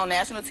bring me on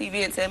national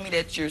TV and tell me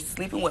that you're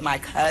sleeping with my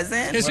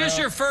cousin? Is this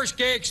your first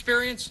gay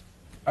experience?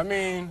 I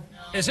mean,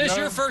 is this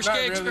your first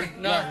gay experience?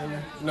 No. Not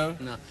really.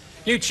 No.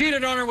 You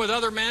cheated on her with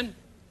other men?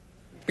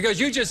 Because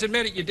you just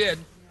admitted you did.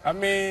 I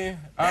mean,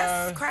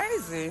 that's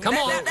crazy. Come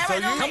on,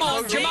 come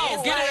on,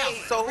 Jamal, get it out.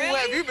 So who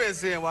have you been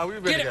seeing while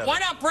we've been together? Why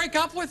not break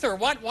up with her?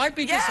 Why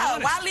be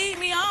dishonest? Why lead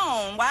me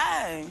on?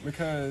 Why?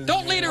 Because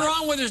don't lead her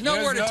on when there's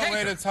nowhere to take her. There's no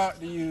way to talk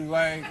to you.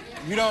 Like,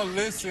 you don't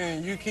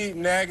listen. You keep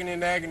nagging and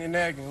nagging and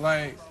nagging.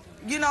 Like,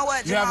 you know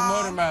what, you have a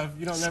motor mouth.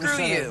 You don't never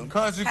shut you.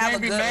 Cuz you can't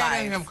be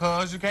mad at him,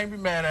 cuz. You can't be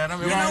mad at him.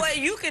 You know what?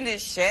 You can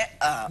just shut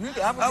up.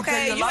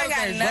 Okay? You ain't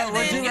got nothing.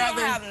 Would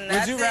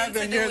you rather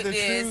to hear do the with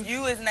this. truth?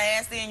 You is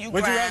nasty and you Would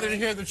you grimy. rather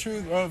hear the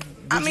truth of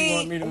I you want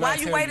me mean, to why not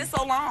you tell waited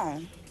so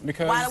long?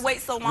 Because why wait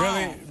so long?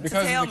 Really?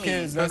 Because to tell of the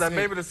kids. me? That's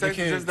maybe the sex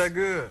is just that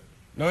good.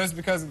 No, it's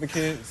because of the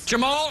kids.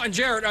 Jamal and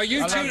Jared, are you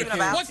two?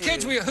 What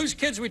kids? Whose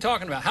kids are we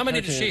talking about? How many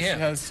does she have?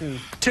 She has two.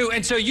 Two,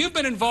 and so you've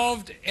been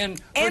involved in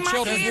her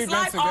children's kids'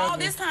 life all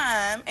this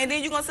time, and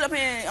then you're gonna sit up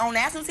here on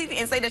national TV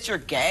and say that you're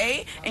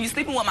gay and you're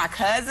sleeping with my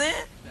cousin?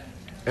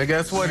 And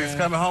guess what? He's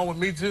coming home with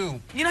me too.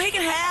 You know he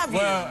can have you.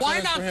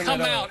 Why not come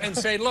out and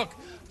say, look?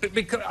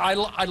 Because I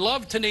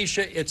love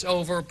Tanisha, it's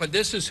over, but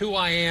this is who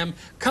I am.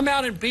 Come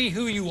out and be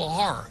who you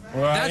are.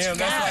 Well, that's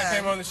why I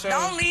came on the show.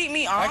 Don't lead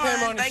me on. I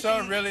came on the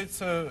show really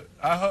to,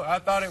 I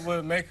thought it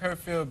would make her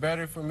feel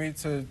better for me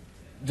to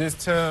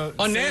just tell.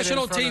 On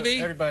national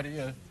TV? Everybody,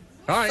 yeah.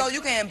 All right. So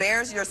you can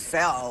embarrass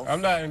yourself. I'm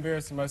not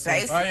embarrassing myself.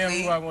 Basically, I am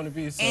who I want to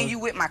be. So. And you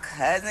with my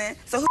cousin.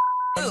 So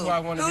who's who I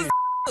want to be.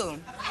 Who?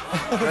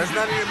 That's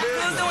none of your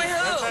business. Who's doing who?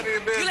 That's none of your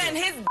business. You letting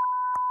his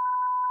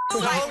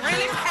like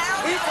really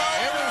pound you?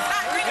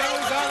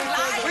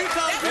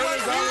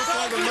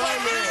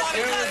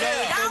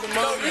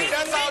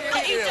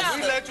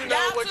 We let you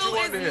know what you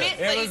want to hear.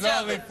 It was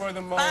only for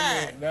the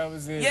moment. That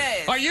was it.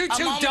 Yes. Are you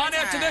two done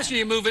after this? Are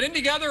you moving in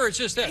together, or it's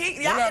just this?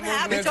 Y'all can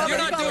have each other. You're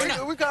not doing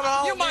that. We come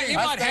home. You might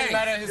hang.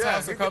 I at his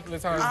house a couple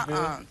of times,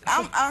 Bill.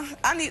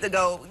 I need to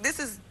go. This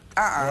is.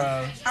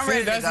 I'm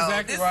ready to go. That's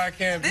exactly why I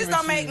can't. This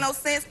don't make no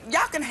sense.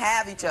 Y'all can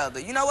have each other.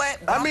 You know what?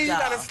 I mean, you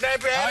gotta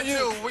snap your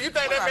attitude. You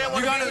think that man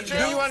want to hear the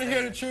truth? Do you want to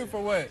hear the truth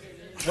or what?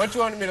 What you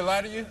wanted me to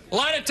lie to you?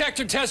 Lie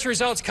detector test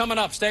results coming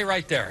up. Stay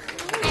right there.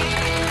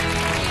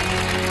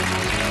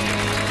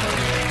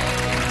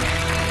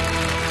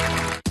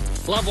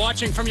 Love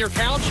watching from your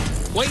couch?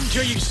 Wait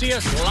until you see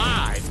us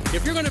live.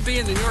 If you're going to be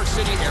in the New York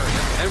City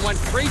area and want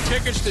free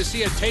tickets to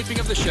see a taping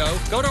of the show,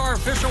 go to our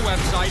official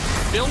website,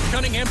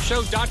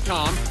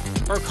 BillCunninghamShow.com,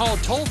 or call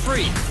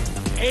toll-free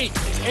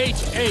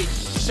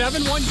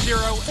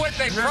 888-710 with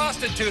a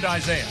prostitute,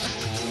 Isaiah.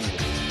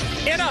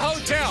 In a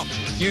hotel.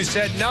 You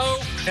said no,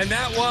 and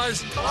that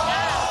was...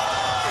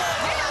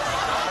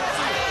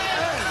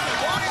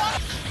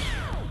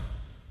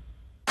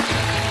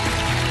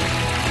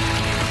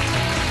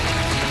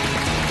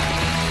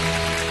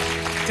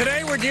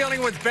 Today we're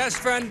dealing with best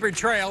friend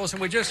betrayals,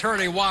 and we just heard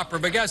a whopper,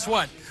 but guess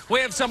what? We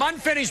have some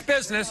unfinished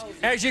business,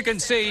 as you can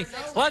see.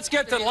 Let's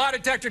get the lie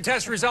detector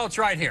test results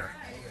right here.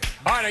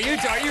 All right, are you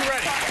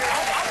ready?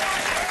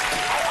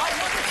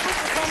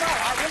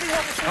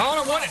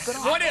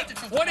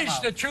 What is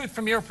the truth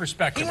from your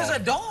perspective? He was a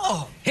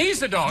dog. He's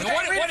the dog.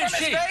 What is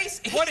she?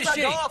 What is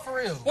she? Dog for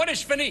real. What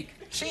is Fanique?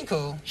 She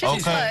cool. She's a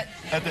slut.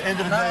 At the end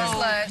of the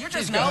day, You're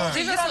just slut.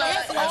 She's a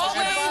slut.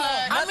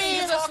 I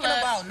mean,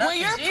 when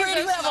you're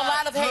pretty, you have a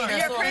lot of haters.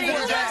 You're pretty.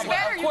 You're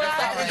better. You at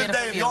the end of the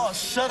day, y'all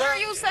shut up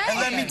and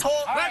let me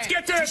talk. Let's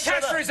get to the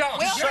test results.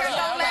 Well, it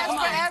don't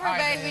last forever,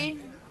 baby.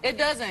 It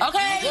doesn't.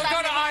 Okay. We'll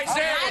go to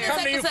Isaiah. We'll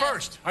come to you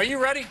first. Are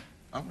you ready?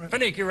 I'm ready.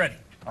 Fanique, you ready?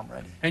 I'm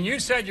ready. And you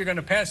said you're going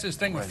to pass this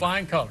thing with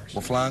flying colors.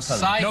 With flying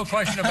colors. No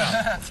question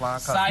about it.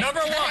 Flying colors. Number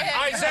one,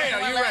 Isaiah,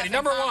 are you ready?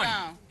 Number one.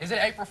 Is it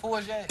April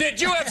Fool's yet?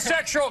 Did you have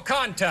sexual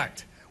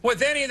contact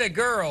with any of the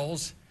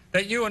girls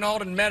that you and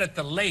Alden met at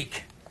the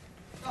lake?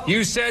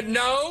 You said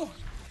no,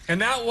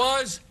 and that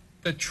was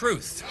the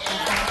truth. That's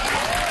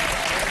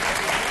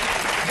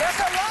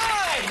a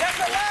lie. That's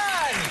a lie.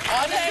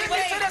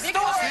 See,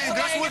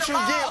 that's what you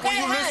get when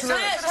you listen to a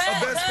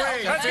best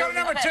friend. Let's go to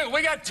number two.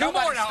 We got two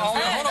more now.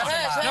 Hold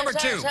on. Number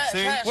two.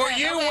 Were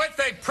you with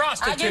a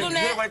prostitute?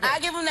 I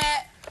give him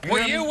that.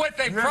 Were you with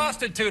a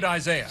prostitute,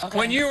 Isaiah? Okay.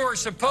 When you were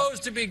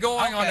supposed to be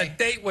going on a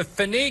date with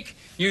Fanique,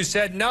 you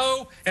said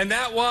no, and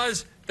that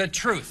was the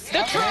truth.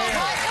 The truth.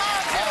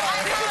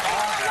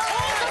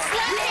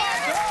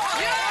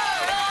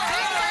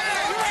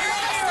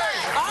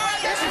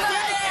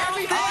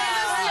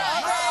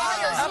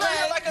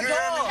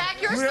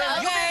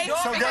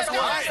 So guess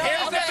what?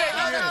 Here's the thing.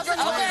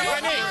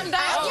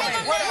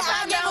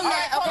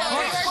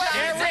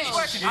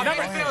 Number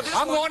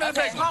I'm going to the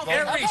big one.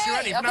 Here, Reese, you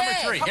ready for number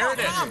 3? Here it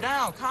is. Calm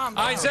down.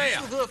 Isaiah,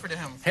 It's too good for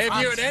them.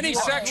 have you had any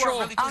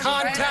sexual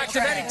contact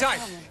of any type?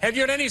 Have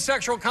you had any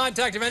sexual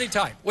contact of any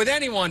type with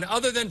anyone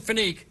other than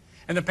Fanique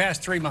in the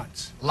past 3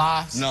 months?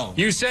 Lies. No.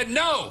 You said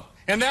no,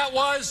 and that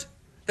was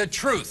the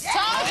truth.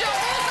 Told you.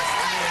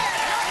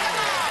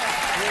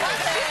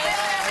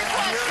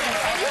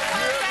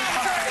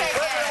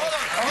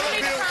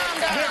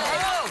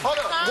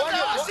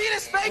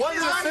 What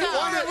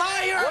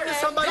is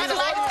somebody in the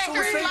audience who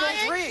was single?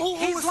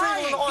 Who's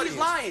lying? He's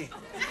lying.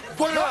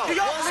 Put it out.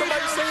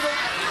 Somebody single?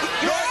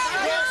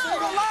 You're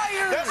single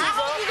liar. I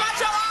hope you got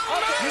your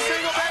own money. You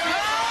single, baby?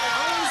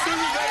 I only see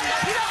you, baby.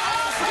 You don't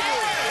own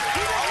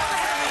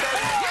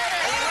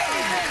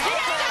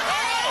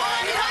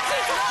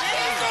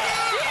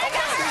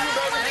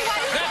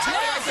That's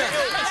right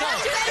there. That's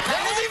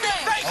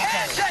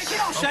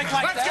all. Shake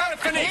like Let's go to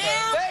Fanique.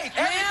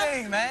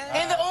 everything, man.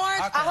 In the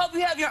orange, I hope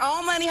you have your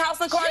own money,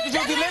 house, and car, because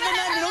you'll be living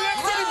under New York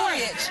City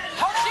Bridge.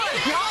 Hold on.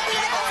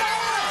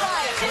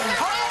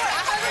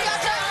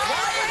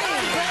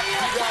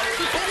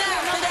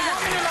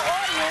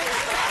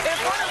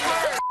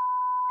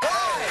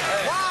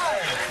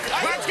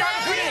 Let's go to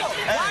Fanique.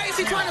 Why is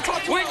he trying to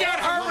talk to We got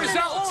her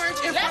results.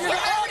 in front of the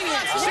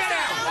audience? Sit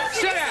down.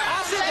 Sit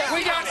down.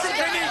 We got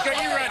Fanique.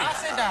 Are you ready?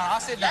 I'll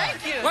sit down.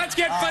 Thank you. Let's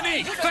get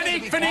Fanique.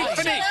 Fanique.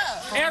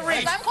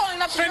 Aries. I'm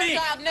calling up to your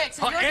job next.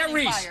 And you're getting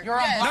Aries. fired. You're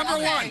on Number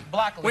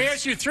blacklist. 1. We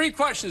asked you 3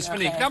 questions,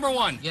 Fanique. Number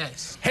 1.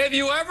 Yes. Have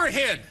you ever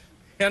hid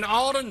in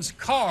Alden's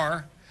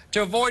car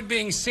to avoid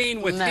being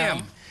seen with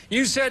him?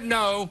 You said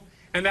no,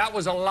 and that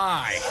was a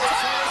lie.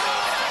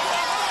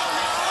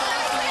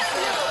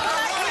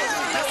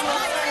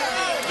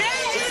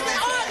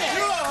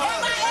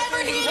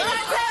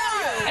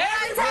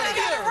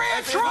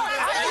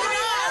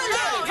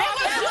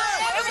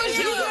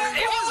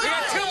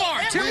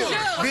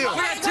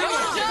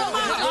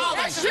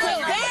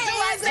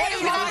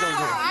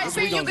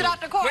 You get out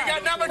the car. We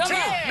got number 2.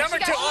 Number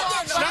 2.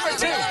 Number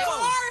 2.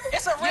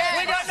 It's a red.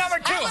 We got number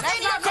 2.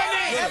 Fanique, number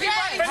 2. Here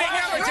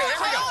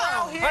we go.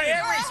 Hey,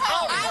 Aries,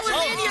 hold on. I was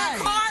in your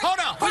car. Hold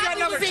on. We got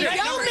number 2. Your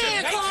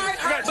man car,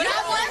 but I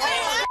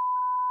wasn't.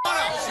 Hold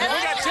on. We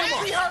got 2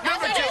 more.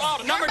 Number 2.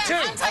 Alden, number 2.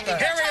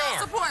 Here we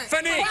are.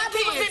 Fanique.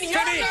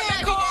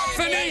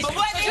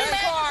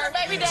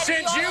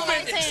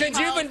 Since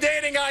you've been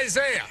dating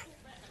Isaiah,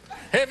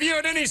 have you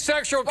had any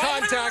sexual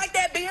contact?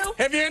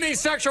 Have you had any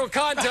sexual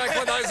contact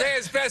with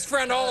Isaiah's best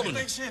friend Alden?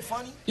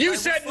 You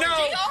said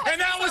no, and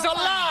that was a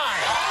lie.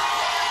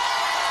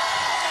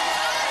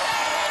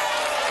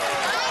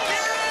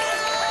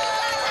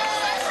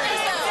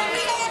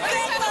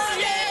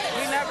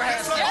 We never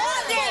had sex.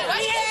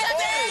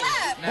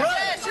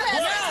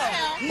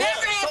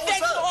 Never had sex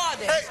with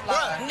Alden.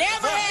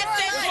 Never had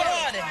sex with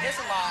Alden. It's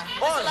a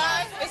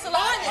lie. It's a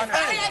lie. I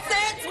had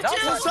sex with you.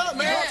 What's up,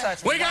 man?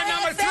 We got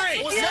number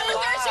 3. What's up?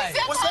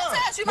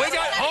 We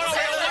got, hold on, we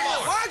got 1 more.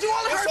 Why'd you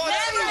all of her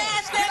Never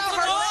had sex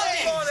with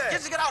Alden.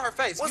 Just get out her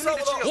face. What's You up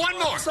need with to chill. 1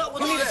 more. What's up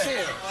with all that?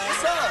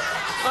 What's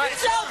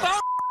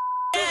up?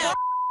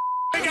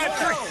 We got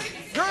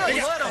 3.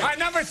 All right,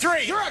 number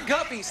 3. You're a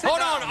guppy. Sit Hold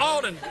down. on,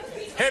 Alden.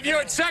 Have you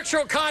had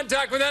sexual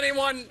contact with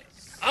anyone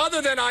other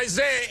than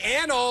Isaiah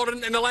and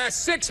Alden in the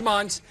last 6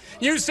 months?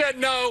 You said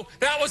no.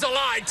 That was a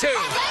lie, too.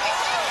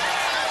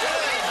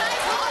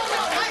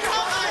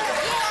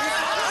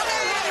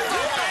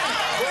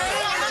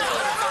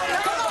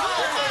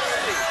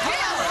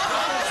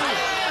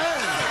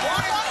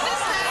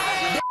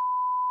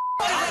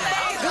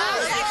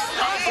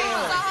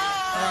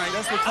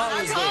 That's what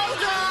college is.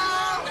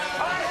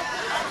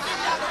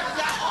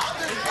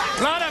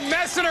 A lot of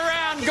messing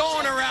around,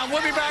 going around.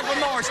 We'll be back with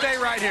more. Stay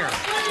right here.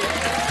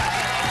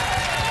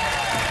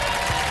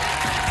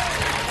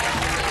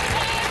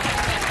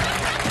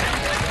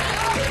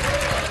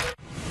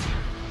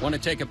 Want to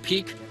take a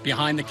peek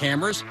behind the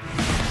cameras?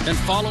 Then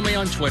follow me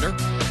on Twitter.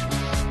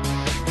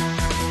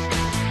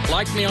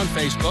 Like me on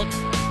Facebook.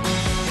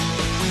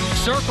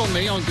 Circle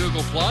me on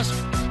Google+.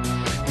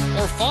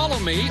 Or follow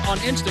me on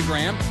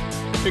Instagram,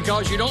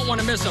 because you don't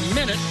want to miss a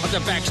minute of the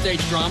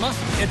backstage drama.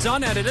 It's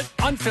unedited,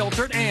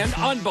 unfiltered, and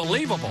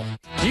unbelievable.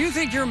 Do you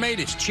think your mate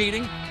is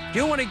cheating? Do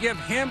you want to give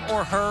him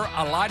or her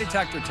a lie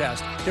detector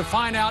test to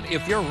find out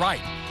if you're right?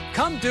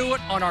 Come do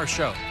it on our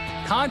show.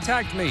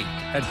 Contact me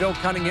at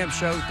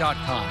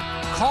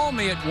BillCunninghamShow.com. Call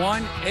me at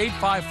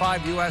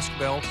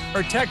 1-855-US-BILL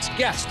or text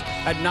guest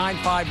at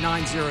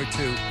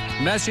 95902.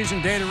 Message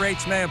and data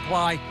rates may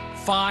apply.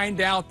 Find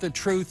out the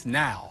truth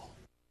now.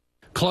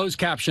 Closed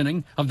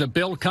captioning of the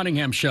Bill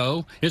Cunningham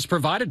Show is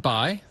provided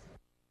by...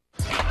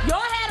 Y'all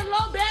had a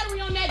low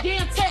battery on that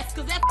damn test,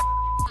 because that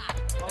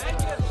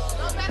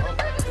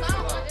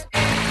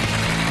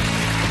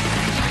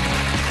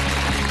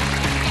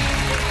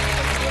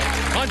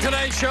On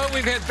today's show,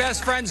 we've had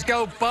best friends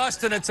go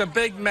bust, and it's a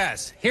big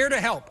mess. Here to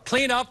help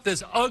clean up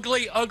this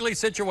ugly, ugly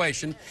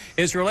situation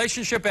is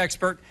relationship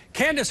expert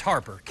Candace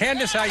Harper.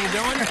 Candace, how you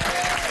doing?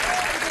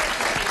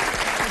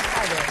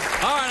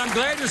 All right, I'm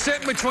glad you're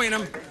sitting between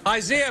them.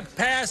 Isaiah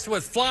passed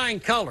with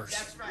flying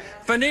colors.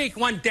 Fanique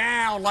went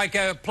down like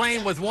a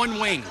plane with one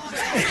wing.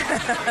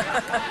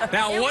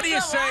 Now, what do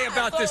you say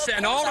about this?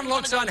 And Alden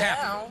looks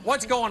unhappy.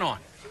 What's going on?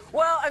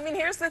 Well, I mean,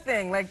 here's the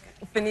thing. Like,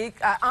 Fanique,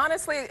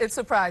 honestly, it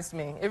surprised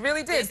me. It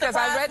really did. Because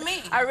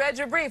I read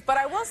your brief. But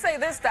I will say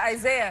this to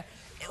Isaiah.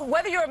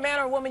 Whether you're a man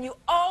or a woman, you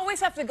always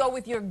have to go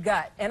with your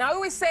gut. And I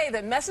always say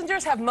that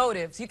messengers have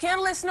motives. You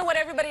can't listen to what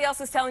everybody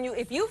else is telling you.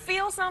 If you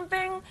feel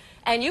something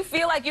and you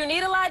feel like you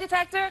need a lie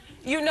detector,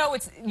 you know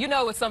it's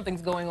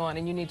something's going on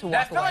and you need to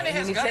walk away.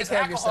 You need to take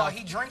care of yourself.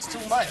 He drinks too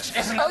much.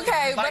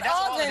 Okay, but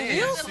Alden,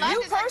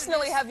 you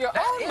personally have your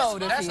own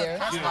motive here.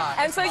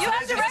 And so you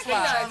have to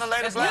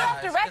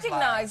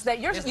recognize that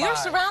you're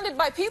surrounded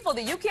by people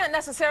that you can't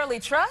necessarily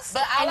trust,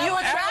 and you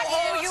attract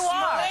who you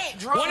are.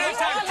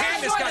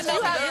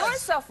 You have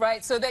yourself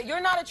right, so that you're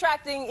not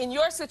attracting in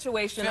your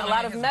situation a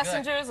lot of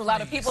messengers, a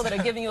lot of people that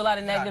are giving you a lot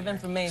of negative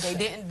information.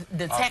 They didn't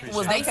detect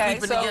was they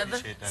sleeping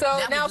together. So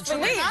now for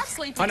me,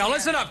 now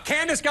listen up.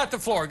 Candace got the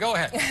floor. Go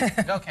ahead.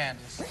 Go,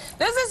 Candace.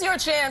 This is your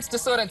chance to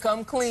sort of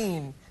come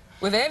clean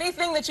with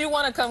anything that you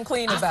want to come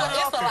clean about.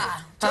 It's a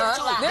lie.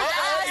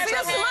 I see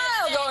a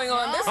smile going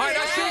on. This all right,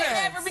 let's do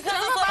that. All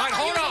right,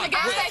 hold on. Hold on.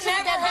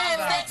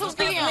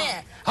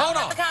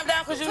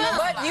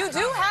 But you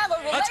do have a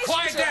relationship. Let's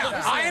quiet down.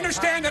 I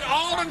understand that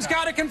Alden's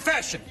got a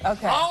confession.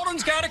 Okay.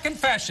 Alden's got a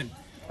confession.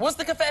 What's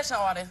the confession,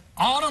 Alden?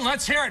 Alden,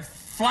 let's hear it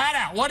flat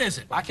out. What is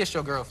it? I kissed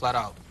your girl flat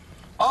out.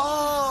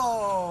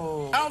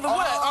 Oh. On the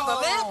what? On the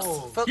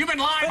lips? You've been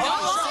lying.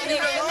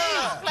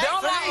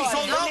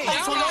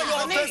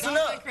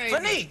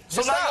 Fanique.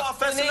 So now y'all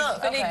fessing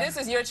up. Fanique, this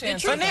is your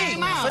chance. Relationship.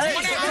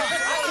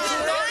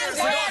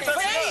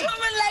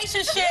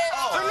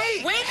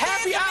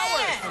 Happy hour.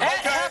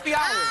 Happy hour.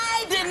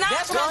 I did not.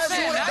 That's what I'm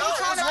saying. Now you're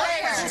trying to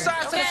play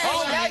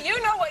her. Now you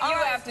know what you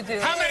have to do.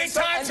 How many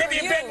times have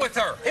you been with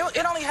her?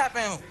 It only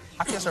happened.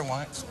 I kissed her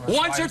once.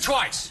 Once or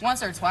twice?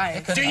 Once or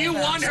twice. Do you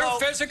want her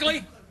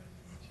physically?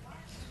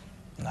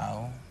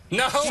 No.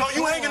 No. So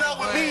you hanging out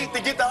with me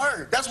to get to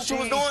her? That's what you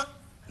was doing?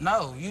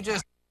 No, you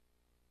just.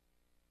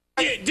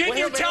 Didn't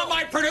you tell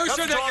my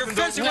producer that you're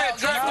physically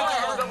attracted to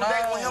her?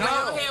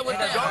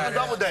 No.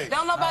 Double date.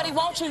 Don't nobody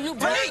want you. You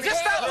broke. Just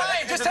stop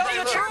lying. Just tell me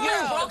the truth.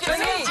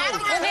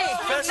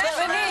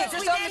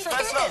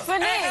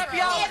 Fanique,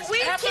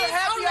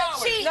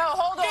 no,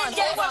 hold on.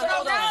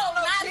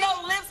 Not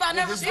no lips. I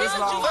never kissed you.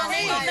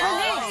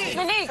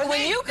 Fanique,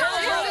 when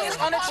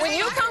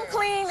you come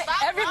clean,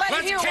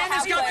 everybody here will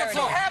have clarity.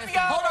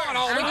 Hold on,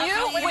 Alden.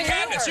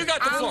 Candace, you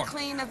got the floor. I'm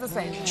clean as the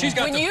same.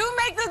 When you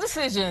make the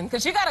decision,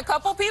 because you got a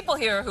couple people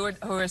here who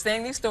are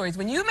saying these stories,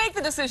 when you make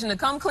the decision to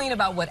come clean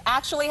about what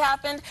actually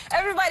happened,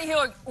 everybody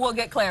here will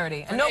get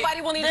clarity, and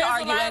nobody will need to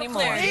argue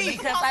anymore.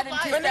 Because I didn't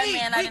kiss that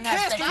man, I didn't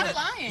have sex with him.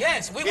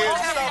 Yes, we went to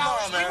happy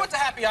hours. We went to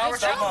happy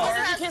hours.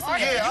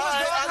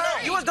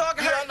 You was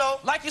dogging her.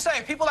 Like you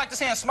say, people like to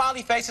send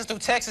smiley faces through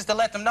texts to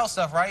let them know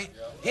stuff, right?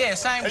 Yeah,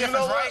 same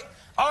difference, right?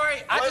 All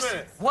right,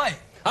 what?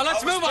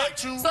 Let's move on.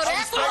 So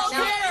that's what I'm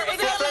saying.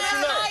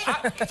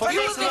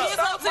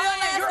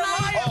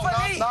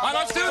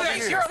 Let's do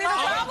this. The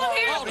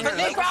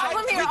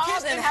problem here,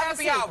 Alden,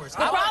 happy hours.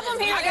 The problem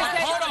here is that.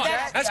 Hold on.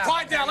 Let's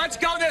quiet down. Let's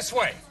go this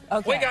way.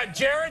 We got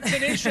Jared,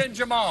 Tanisha, and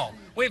Jamal.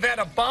 We've had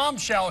a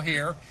bombshell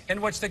here in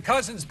which the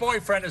cousin's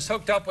boyfriend is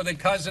hooked up with a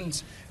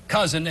cousin's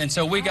cousin, and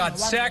so we got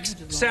sex,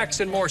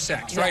 and more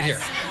sex right here.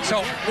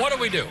 So what do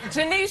we do?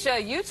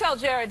 Tanisha, you tell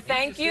Jared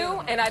thank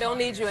you, and I don't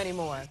need you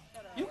anymore.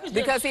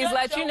 Because he's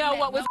let you know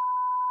what was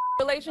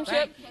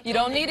relationship. You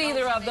don't need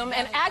either of them.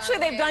 And actually,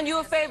 they've done you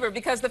a favor,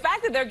 because the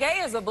fact that they're gay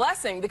is a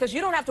blessing, because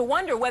you don't have to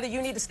wonder whether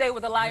you need to stay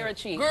with a lie or a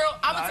cheat. Girl,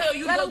 I'm going to tell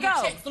you, let go him get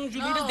go. checked as soon as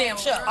you leave this damn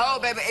show. Oh,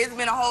 baby, it's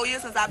been a whole year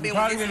since I've been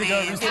with this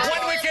man.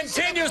 When we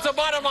continue, is the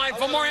bottom line.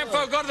 For more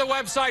info, go to the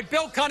website,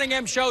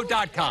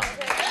 BillCunninghamShow.com.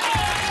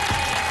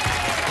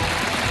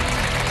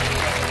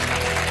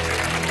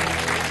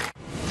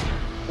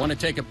 Want to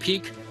take a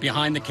peek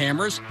behind the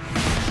cameras?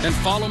 Then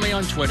follow me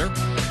on Twitter.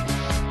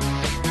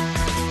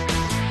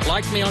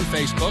 Like me on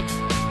Facebook.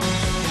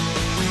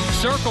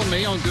 Circle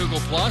me on Google+.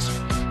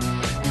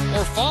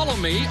 Or follow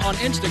me on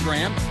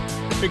Instagram,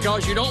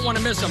 because you don't want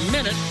to miss a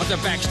minute of the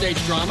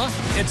backstage drama.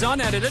 It's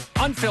unedited,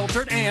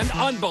 unfiltered, and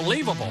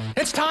unbelievable.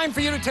 It's time for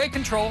you to take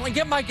control and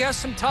give my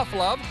guests some tough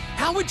love.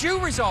 How would you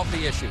resolve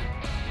the issue?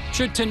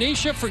 Should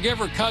Tanisha forgive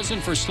her cousin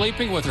for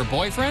sleeping with her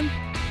boyfriend?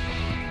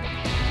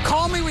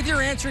 Call me with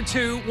your answer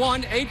to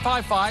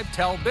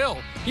 1-855-TELL-BILL.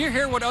 You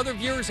hear what other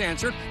viewers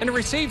answered and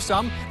receive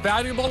some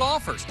valuable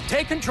offers.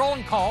 Take control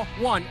and call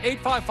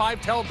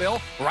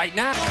 1-855-TELL-BILL right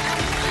now.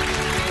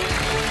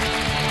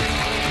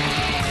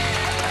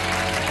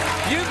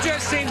 You've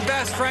just seen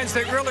best friends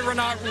that really were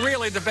not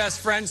really the best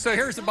friends, so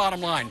here's the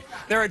bottom line.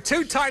 There are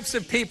two types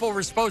of people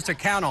we're supposed to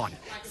count on,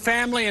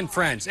 family and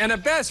friends. And a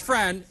best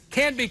friend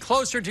can be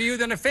closer to you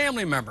than a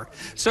family member.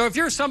 So if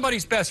you're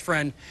somebody's best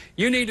friend,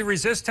 you need to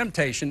resist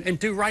temptation and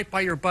do right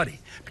by your buddy,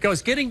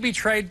 because getting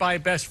betrayed by a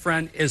best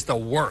friend is the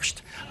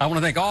worst. I want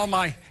to thank all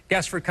my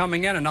guests for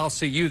coming in, and I'll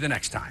see you the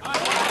next time.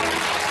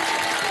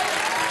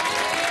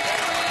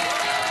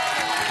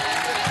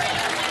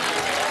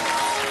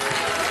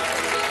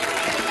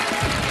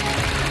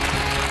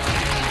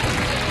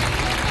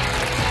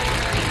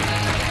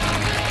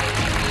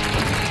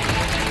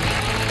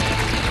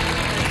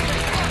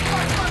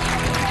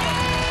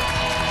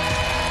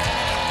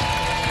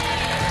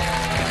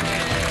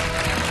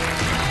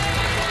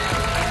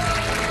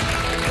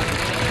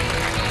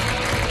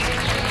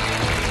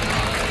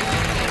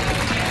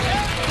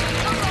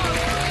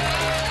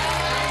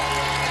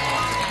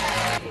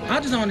 I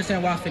just don't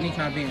understand why Fanique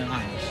not being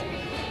honest.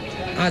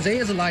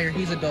 Isaiah's a liar,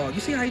 he's a dog. You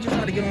see how he just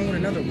tried to get on with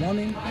another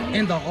woman?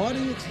 In the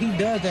audience, he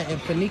does that,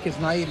 and Fanique is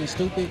naive and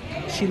stupid.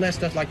 She lets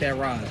stuff like that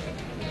ride.